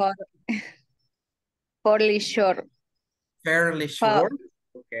fairly short. Fairly short.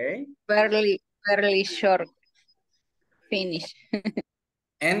 Okay. Fairly short. Finish.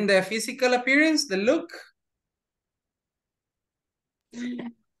 And the physical appearance, the look?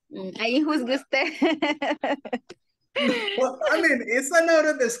 Ahí juzgue usted. Well, I mean, it's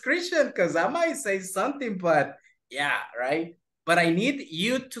another description because I might say something, but yeah, right? But I need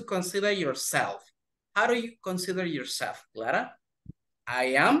you to consider yourself. How do you consider yourself, Clara?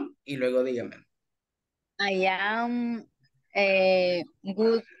 I am, y luego dígame. I am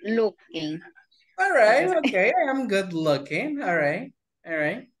good looking. All right, okay, I am good looking. All right.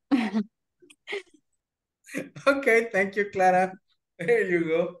 Okay, thank you, Clara. There you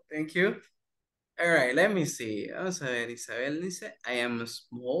go. Thank you. All right, let me see. Vamos a ver, Isabel dice, I am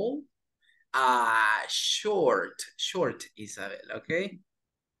small. Short, Isabel, okay?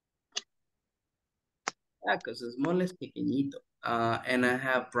 Because small es pequeñito. And I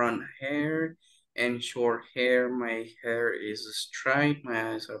have brown hair and short hair. My hair is straight.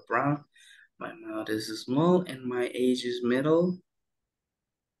 My eyes are brown. My mouth is small and my age is middle.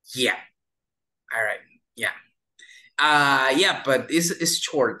 Yeah. All right. Yeah. Yeah, but it's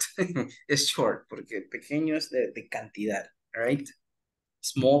short. It's short porque pequeño es de cantidad, right?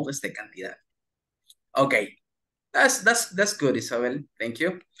 Small is de cantidad. Okay. That's good, Isabel. Thank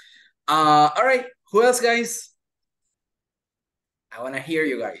you. All right. Who else, guys? I want to hear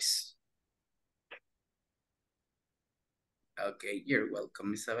you guys. Okay, you're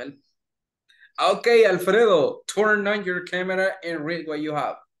welcome, Isabel. Okay, Alfredo, turn on your camera and read what you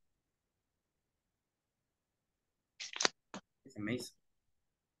have. It's amazing.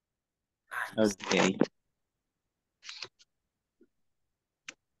 Okay.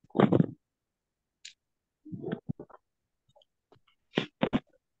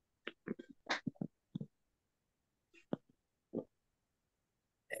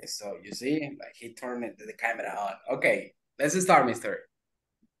 So you see, like he turned the camera on. Okay, let's start, mister.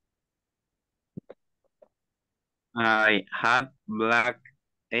 I have black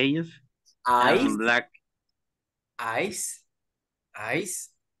eyes. Eyes? Black eyes.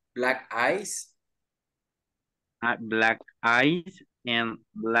 Black eyes. Black eyes and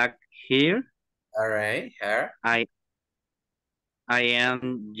black hair. All right, hair. I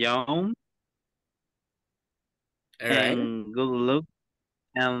am young. All right. And good look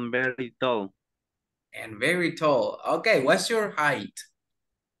and very tall. And very tall. Okay, what's your height?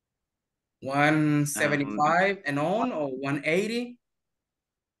 175 and on, or 180?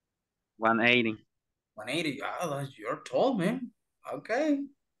 180. 180. Oh, you're tall, man. Okay.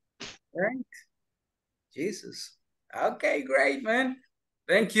 Great. Jesus. Okay, great, man.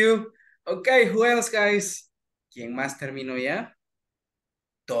 Thank you. Okay, who else, guys? ¿Quién más terminó ya?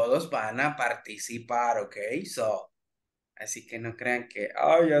 Todos van a participar, ¿ok? So, así que no crean que,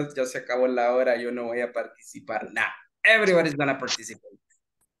 oh, ya se acabó la hora, yo no voy a participar. Nah, everybody's gonna participate.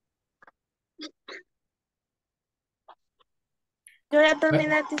 Yo ya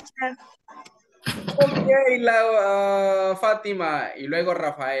terminé, teacher. Ok, Fátima y luego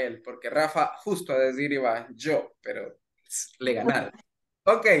Rafael, porque Rafa justo a decir iba yo, pero le ganaron.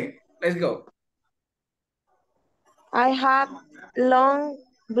 Ok, let's go. I have long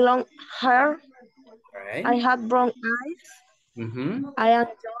blonde hair. Right. I have brown eyes.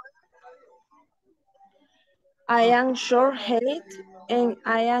 I am short-haired and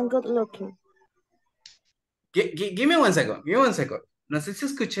I am good looking. Give me one second. No sé si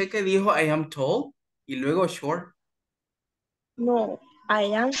escuché que dijo I am tall y luego short. No,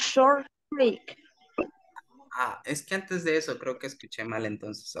 I am short-haired. Ah, es que antes de eso creo que escuché mal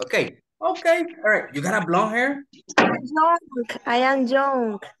entonces. Ok, all right. You got a blonde hair? I am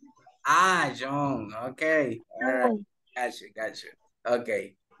young. Ah, young, okay. All right, got you.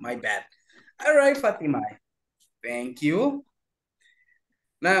 Okay, my bad. All right, Fatima. Thank you.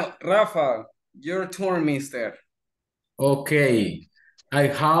 Now, Rafa, your turn, mister. Okay. I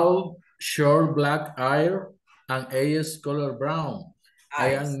have short black hair and eyes color brown.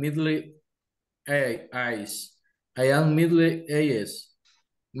 I am eyes. I am middle ages.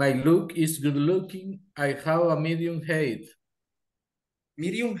 My look is good looking. I have a medium height.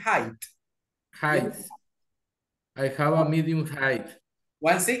 Medium height? Height. I have a medium height.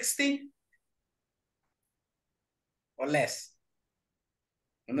 160? Or less?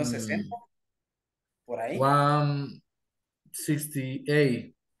 ¿Unos 60? Por ahí.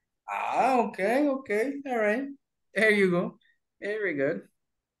 168. Ah, okay. All right. There you go. Very good.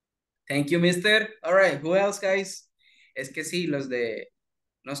 Thank you, mister. All right, who else, guys? Es que sí,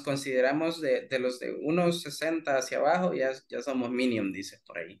 nos consideramos de los de 1.60 hacia abajo, ya somos medium, dice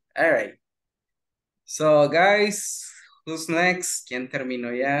por ahí. All right. So, guys, who's next? ¿Quién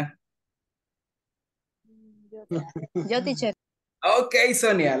terminó ya? Yo, teacher. Okay,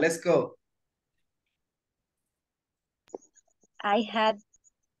 Sonia, let's go. I had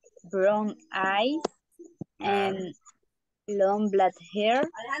brown eyes and long black hair.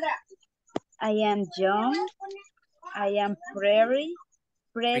 I am young. I am pretty.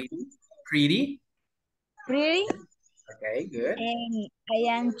 Pretty? Okay, good. And I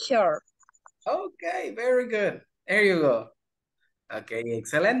am short. Okay, very good. There you go. Okay,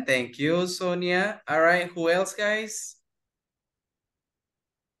 excellent. Thank you, Sonia. All right, who else, guys?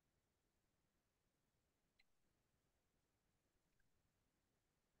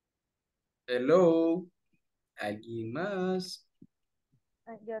 Hello. ¿Alguien más?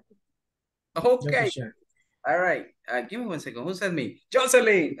 Okay. All right. Give me 1 second. Who said me?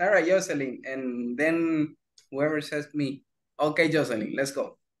 Jocelyn. All right, Jocelyn. And then whoever says me. Okay, Jocelyn, let's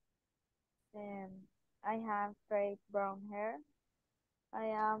go. I have straight brown hair. I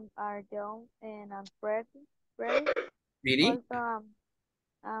am young and I'm pretty. Pretty? Also,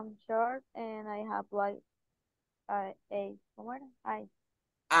 I'm short and I have like eyes.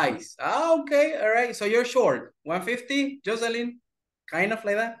 Eyes. Ah, okay. All right. So you're short. 150, Jocelyn? Kind of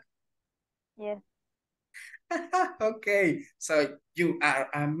like that? Yes. Okay. So you are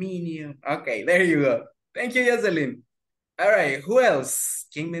a medium. Okay, there you go. Thank you, Jocelyn. All right. Who else?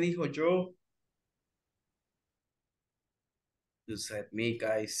 ¿Quién me dijo yo? You said me,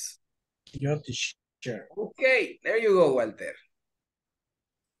 guys. Yo, teacher. Okay. There you go, Walter.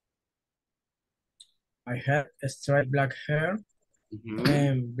 I have straight black hair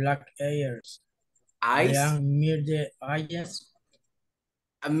and black ears. Eyes? I am middle ages.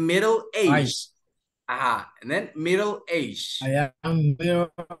 A middle age. Eyes. Aha. And then middle age. I am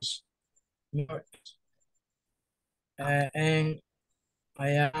middle and I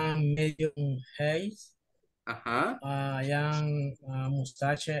am medium height. I am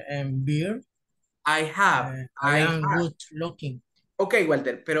mustache and beard. I am good looking. Okay,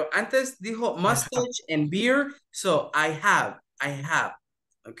 Walter, pero antes dijo mustache and beard, so I have,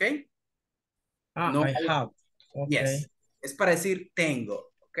 okay? No, I have, okay. Yes, es para decir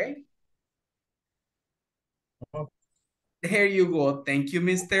tengo, okay? There you go, thank you,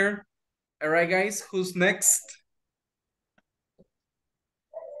 mister. All right, guys, who's next?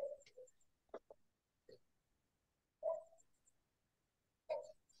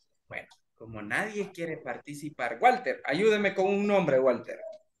 Bueno, como nadie quiere participar, Walter, ayúdeme con un nombre, Walter.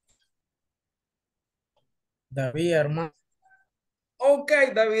 David Armando. Ok,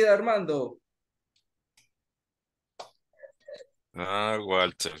 David Armando.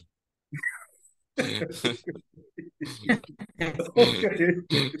 Walter. Okay.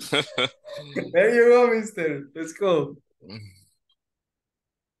 There you go, mister. Let's go.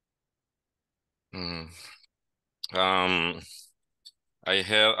 Mm. I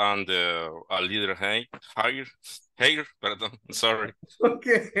have on a little hair, pardon, sorry.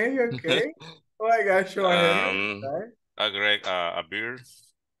 Okay, okay. Oh my gosh, short hair. Right. I Greg a beard.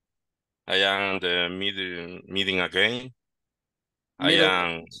 I am the meeting again. I Middle.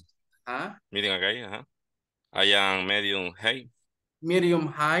 am Huh? meeting again. I am medium height. Medium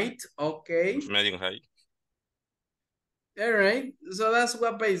height. Okay. Medium height. All right. So that's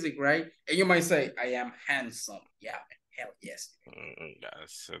what basic, right? And you might say, I am handsome. Yeah, hell yes.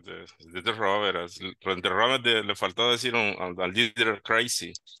 Yes, de Robert. De Robert le faltó decir a little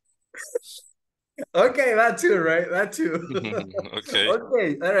crazy. Okay, that too, right? That too. Okay.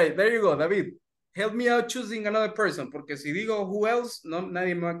 Okay, all right. There you go, David. Help me out choosing another person, porque si digo who else, no,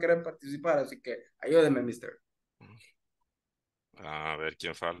 nadie me va a querer participar, así que ayúdeme, mister. A ver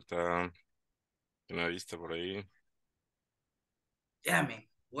quién falta. ¿Quién ha visto por ahí? Yeah, man.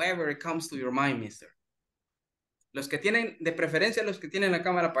 Whoever it comes to your mind, mister. Los que tienen, de preferencia, los que tienen la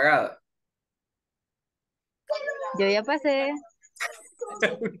cámara apagada. Yo ya pasé.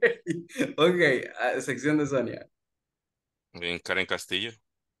 Okay, sección de Sonia. Bien, Karen Castillo.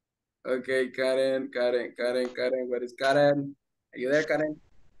 Okay, Karen, where is Karen? Are you there, Karen?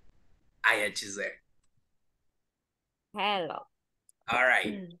 Yeah, she's there. Hello. All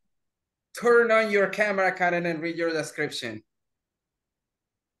right. Turn on your camera, Karen, and read your description.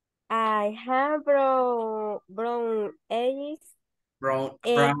 I have brown eyes. Brown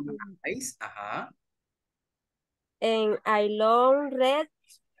eyes. And I long red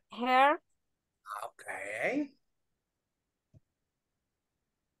hair. Okay.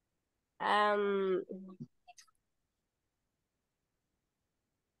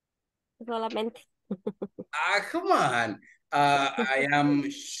 Solamente. Come on. I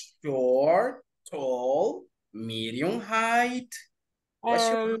am short, tall, medium height. What's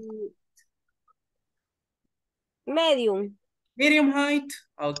your medium? Medium height.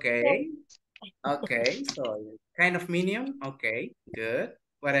 Okay. Okay. So kind of medium. Okay. Good.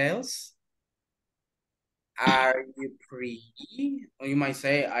 What else? Are you pretty? Or you might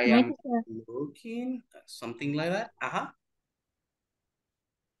say, I am looking, something like that.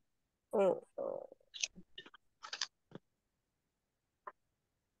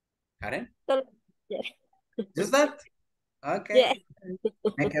 Karen? Just that? Okay. Yeah.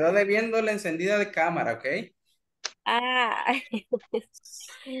 Me quedó debiendo la encendida de cámara, okay? Like,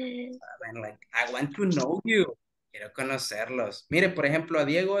 I want to know you. Quiero conocerlos. Mire, por ejemplo, a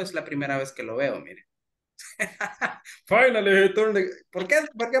Diego es la primera vez que lo veo, mire. Finally, ¿Por qué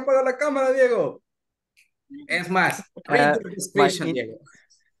apagó la cámara, Diego? Es más, read the description, Diego.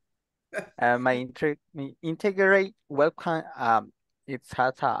 My integrate webcam, it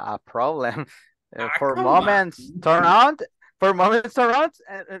has a problem. For moments turn on,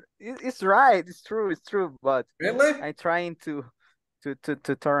 it's right, it's true, but really? I'm trying to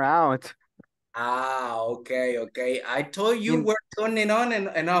turn out. Okay. I thought you were turning on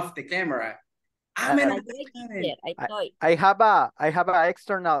and off the camera. I have a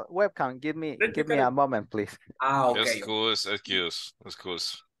external webcam. Give me a moment, please. Okay.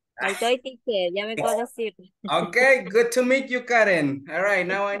 Excuse. Ya me conocí. Okay, good to meet you, Karen. All right,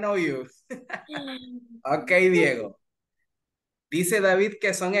 now I know you. Okay, Diego. Dice David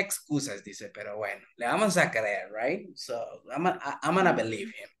que son excusas, dice, pero bueno, le vamos a creer, right? So, I'm gonna believe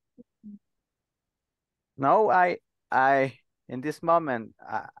him. No, I in this moment,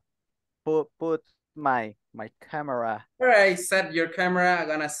 put my camera. All right, set your camera. I'm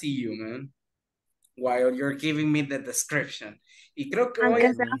gonna see you, man. While you're giving me the description. Y creo que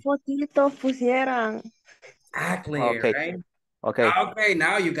aunque sea fotitos pusieran. Exactly, okay. Right? Okay. Okay,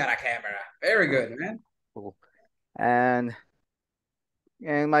 now you got a camera. Very good, man. Cool. And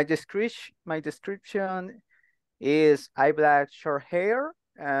my description is I black short hair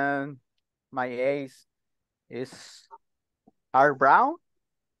and my eyes are brown.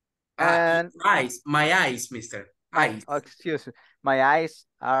 And my eyes, mister. Eyes. Excuse me. My eyes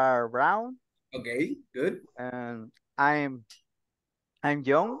are brown. Okay, good. And I'm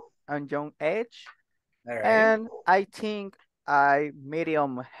young age. All right. And I think I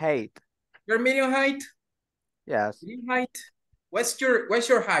medium height. You're medium height? Yes. Medium height. What's your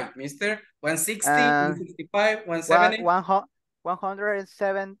height, mister? 160, 165, 170?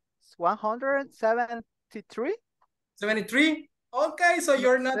 173? 73? Okay, so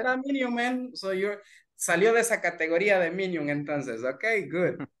you're not that medium, man. So salió de esa categoría de medium entonces. Okay,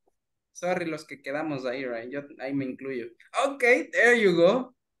 good. Sorry los que quedamos ahí, right? Yo ahí me incluyo. Okay, there you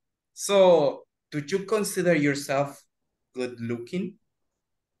go. So, do you consider yourself good looking?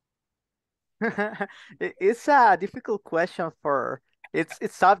 It's a difficult question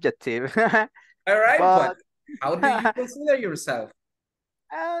it's subjective. All right, but But how do you consider yourself?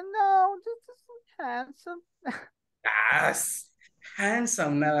 no, just handsome. Yes,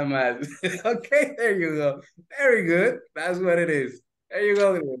 handsome nada más. Okay, there you go. Very good. That's what it is. There you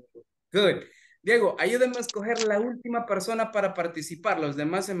go. Good. Diego, ayúdame a escoger la última persona para participar. Los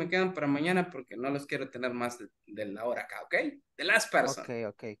demás se me quedan para mañana porque no los quiero tener más de la hora acá, ¿ok? The last person.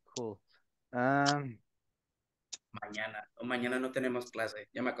 Okay, cool. Mañana no tenemos clase,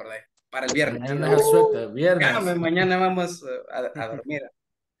 ya me acordé. Para el viernes. Mañana es suerte, viernes. Mañana vamos a dormir.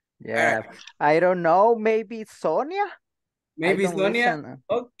 Yeah, I don't know. Maybe Sonia. Maybe Sonia. Listen.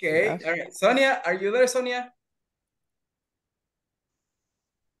 Okay. Yes. All right. Sonia, are you there, Sonia?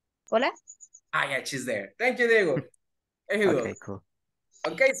 Hola. Yeah, she's there. Thank you, Diego. There you Okay, go. cool.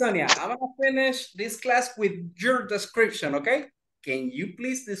 Okay, Sonia, I'm gonna finish this class with your description, okay? Can you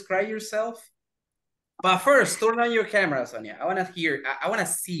please describe yourself? But first, turn on your camera, Sonia. I wanna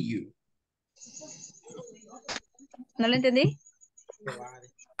see you. ¿No lo entendí?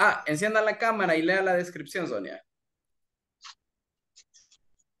 Encienda la cámara y lea la descripción, Sonia.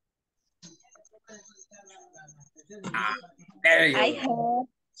 There you I go. have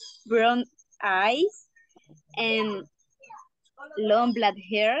brown eyes and long black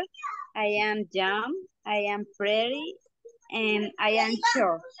hair. I am young, I am pretty, and I am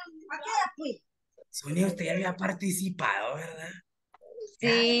short. Sonia, usted ya había participado, ¿verdad?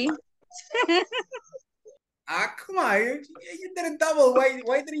 Sí. Come on, you did a double.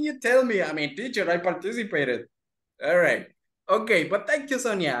 Why didn't you tell me? I mean, teacher, I participated. All right. Okay, but thank you,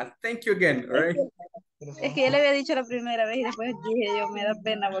 Sonia. Thank you again, all right? Es que ya le había dicho la primera vez y después dije yo, me da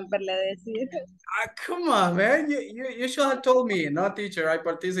pena volverle a decir. Come on, man. You should have told me. No, teacher, I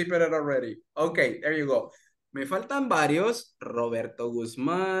participated already. Okay, there you go. Me faltan varios. Roberto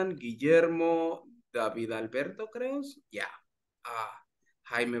Guzmán, Guillermo, David Alberto, creo. Ya.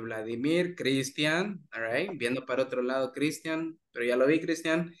 Jaime Vladimir, Cristian. All right. Viendo para otro lado, Cristian. Pero ya lo vi,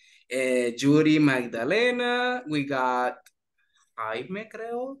 Cristian. Yuri Magdalena. We got Jaime,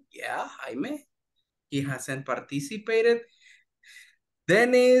 creo. Yeah, Jaime. He hasn't participated.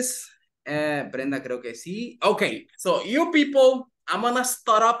 Dennis, Brenda creo que sí. Okay, so you people, I'm gonna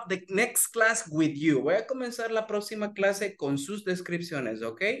start up the next class with you. Voy a comenzar la próxima clase con sus descripciones,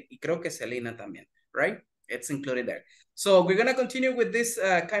 okay? Y creo que Selena también, right? It's included there. So we're gonna continue with this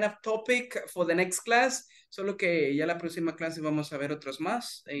kind of topic for the next class. Solo que ya la próxima clase vamos a ver otros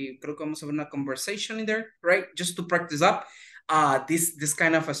más. Y creo que vamos a ver una conversation in there, right? Just to practice up this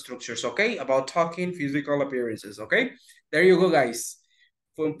kind of structures, okay? About talking, physical appearances, okay? There you go, guys.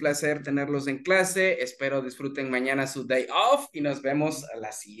 Fue un placer tenerlos en clase. Espero disfruten mañana su day off y nos vemos a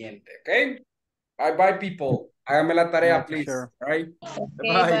la siguiente, ¿ok? Bye, bye, people. Háganme la tarea, Yeah, please. sure. All right?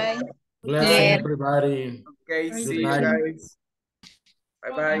 Okay, Bye. bye. Blessing everybody. Okay, Good see you night. guys.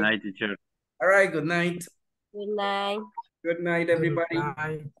 Bye-bye. Good night, teacher. All right, good night. Good night. Good night, everybody.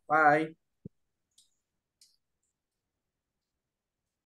 Bye. Bye.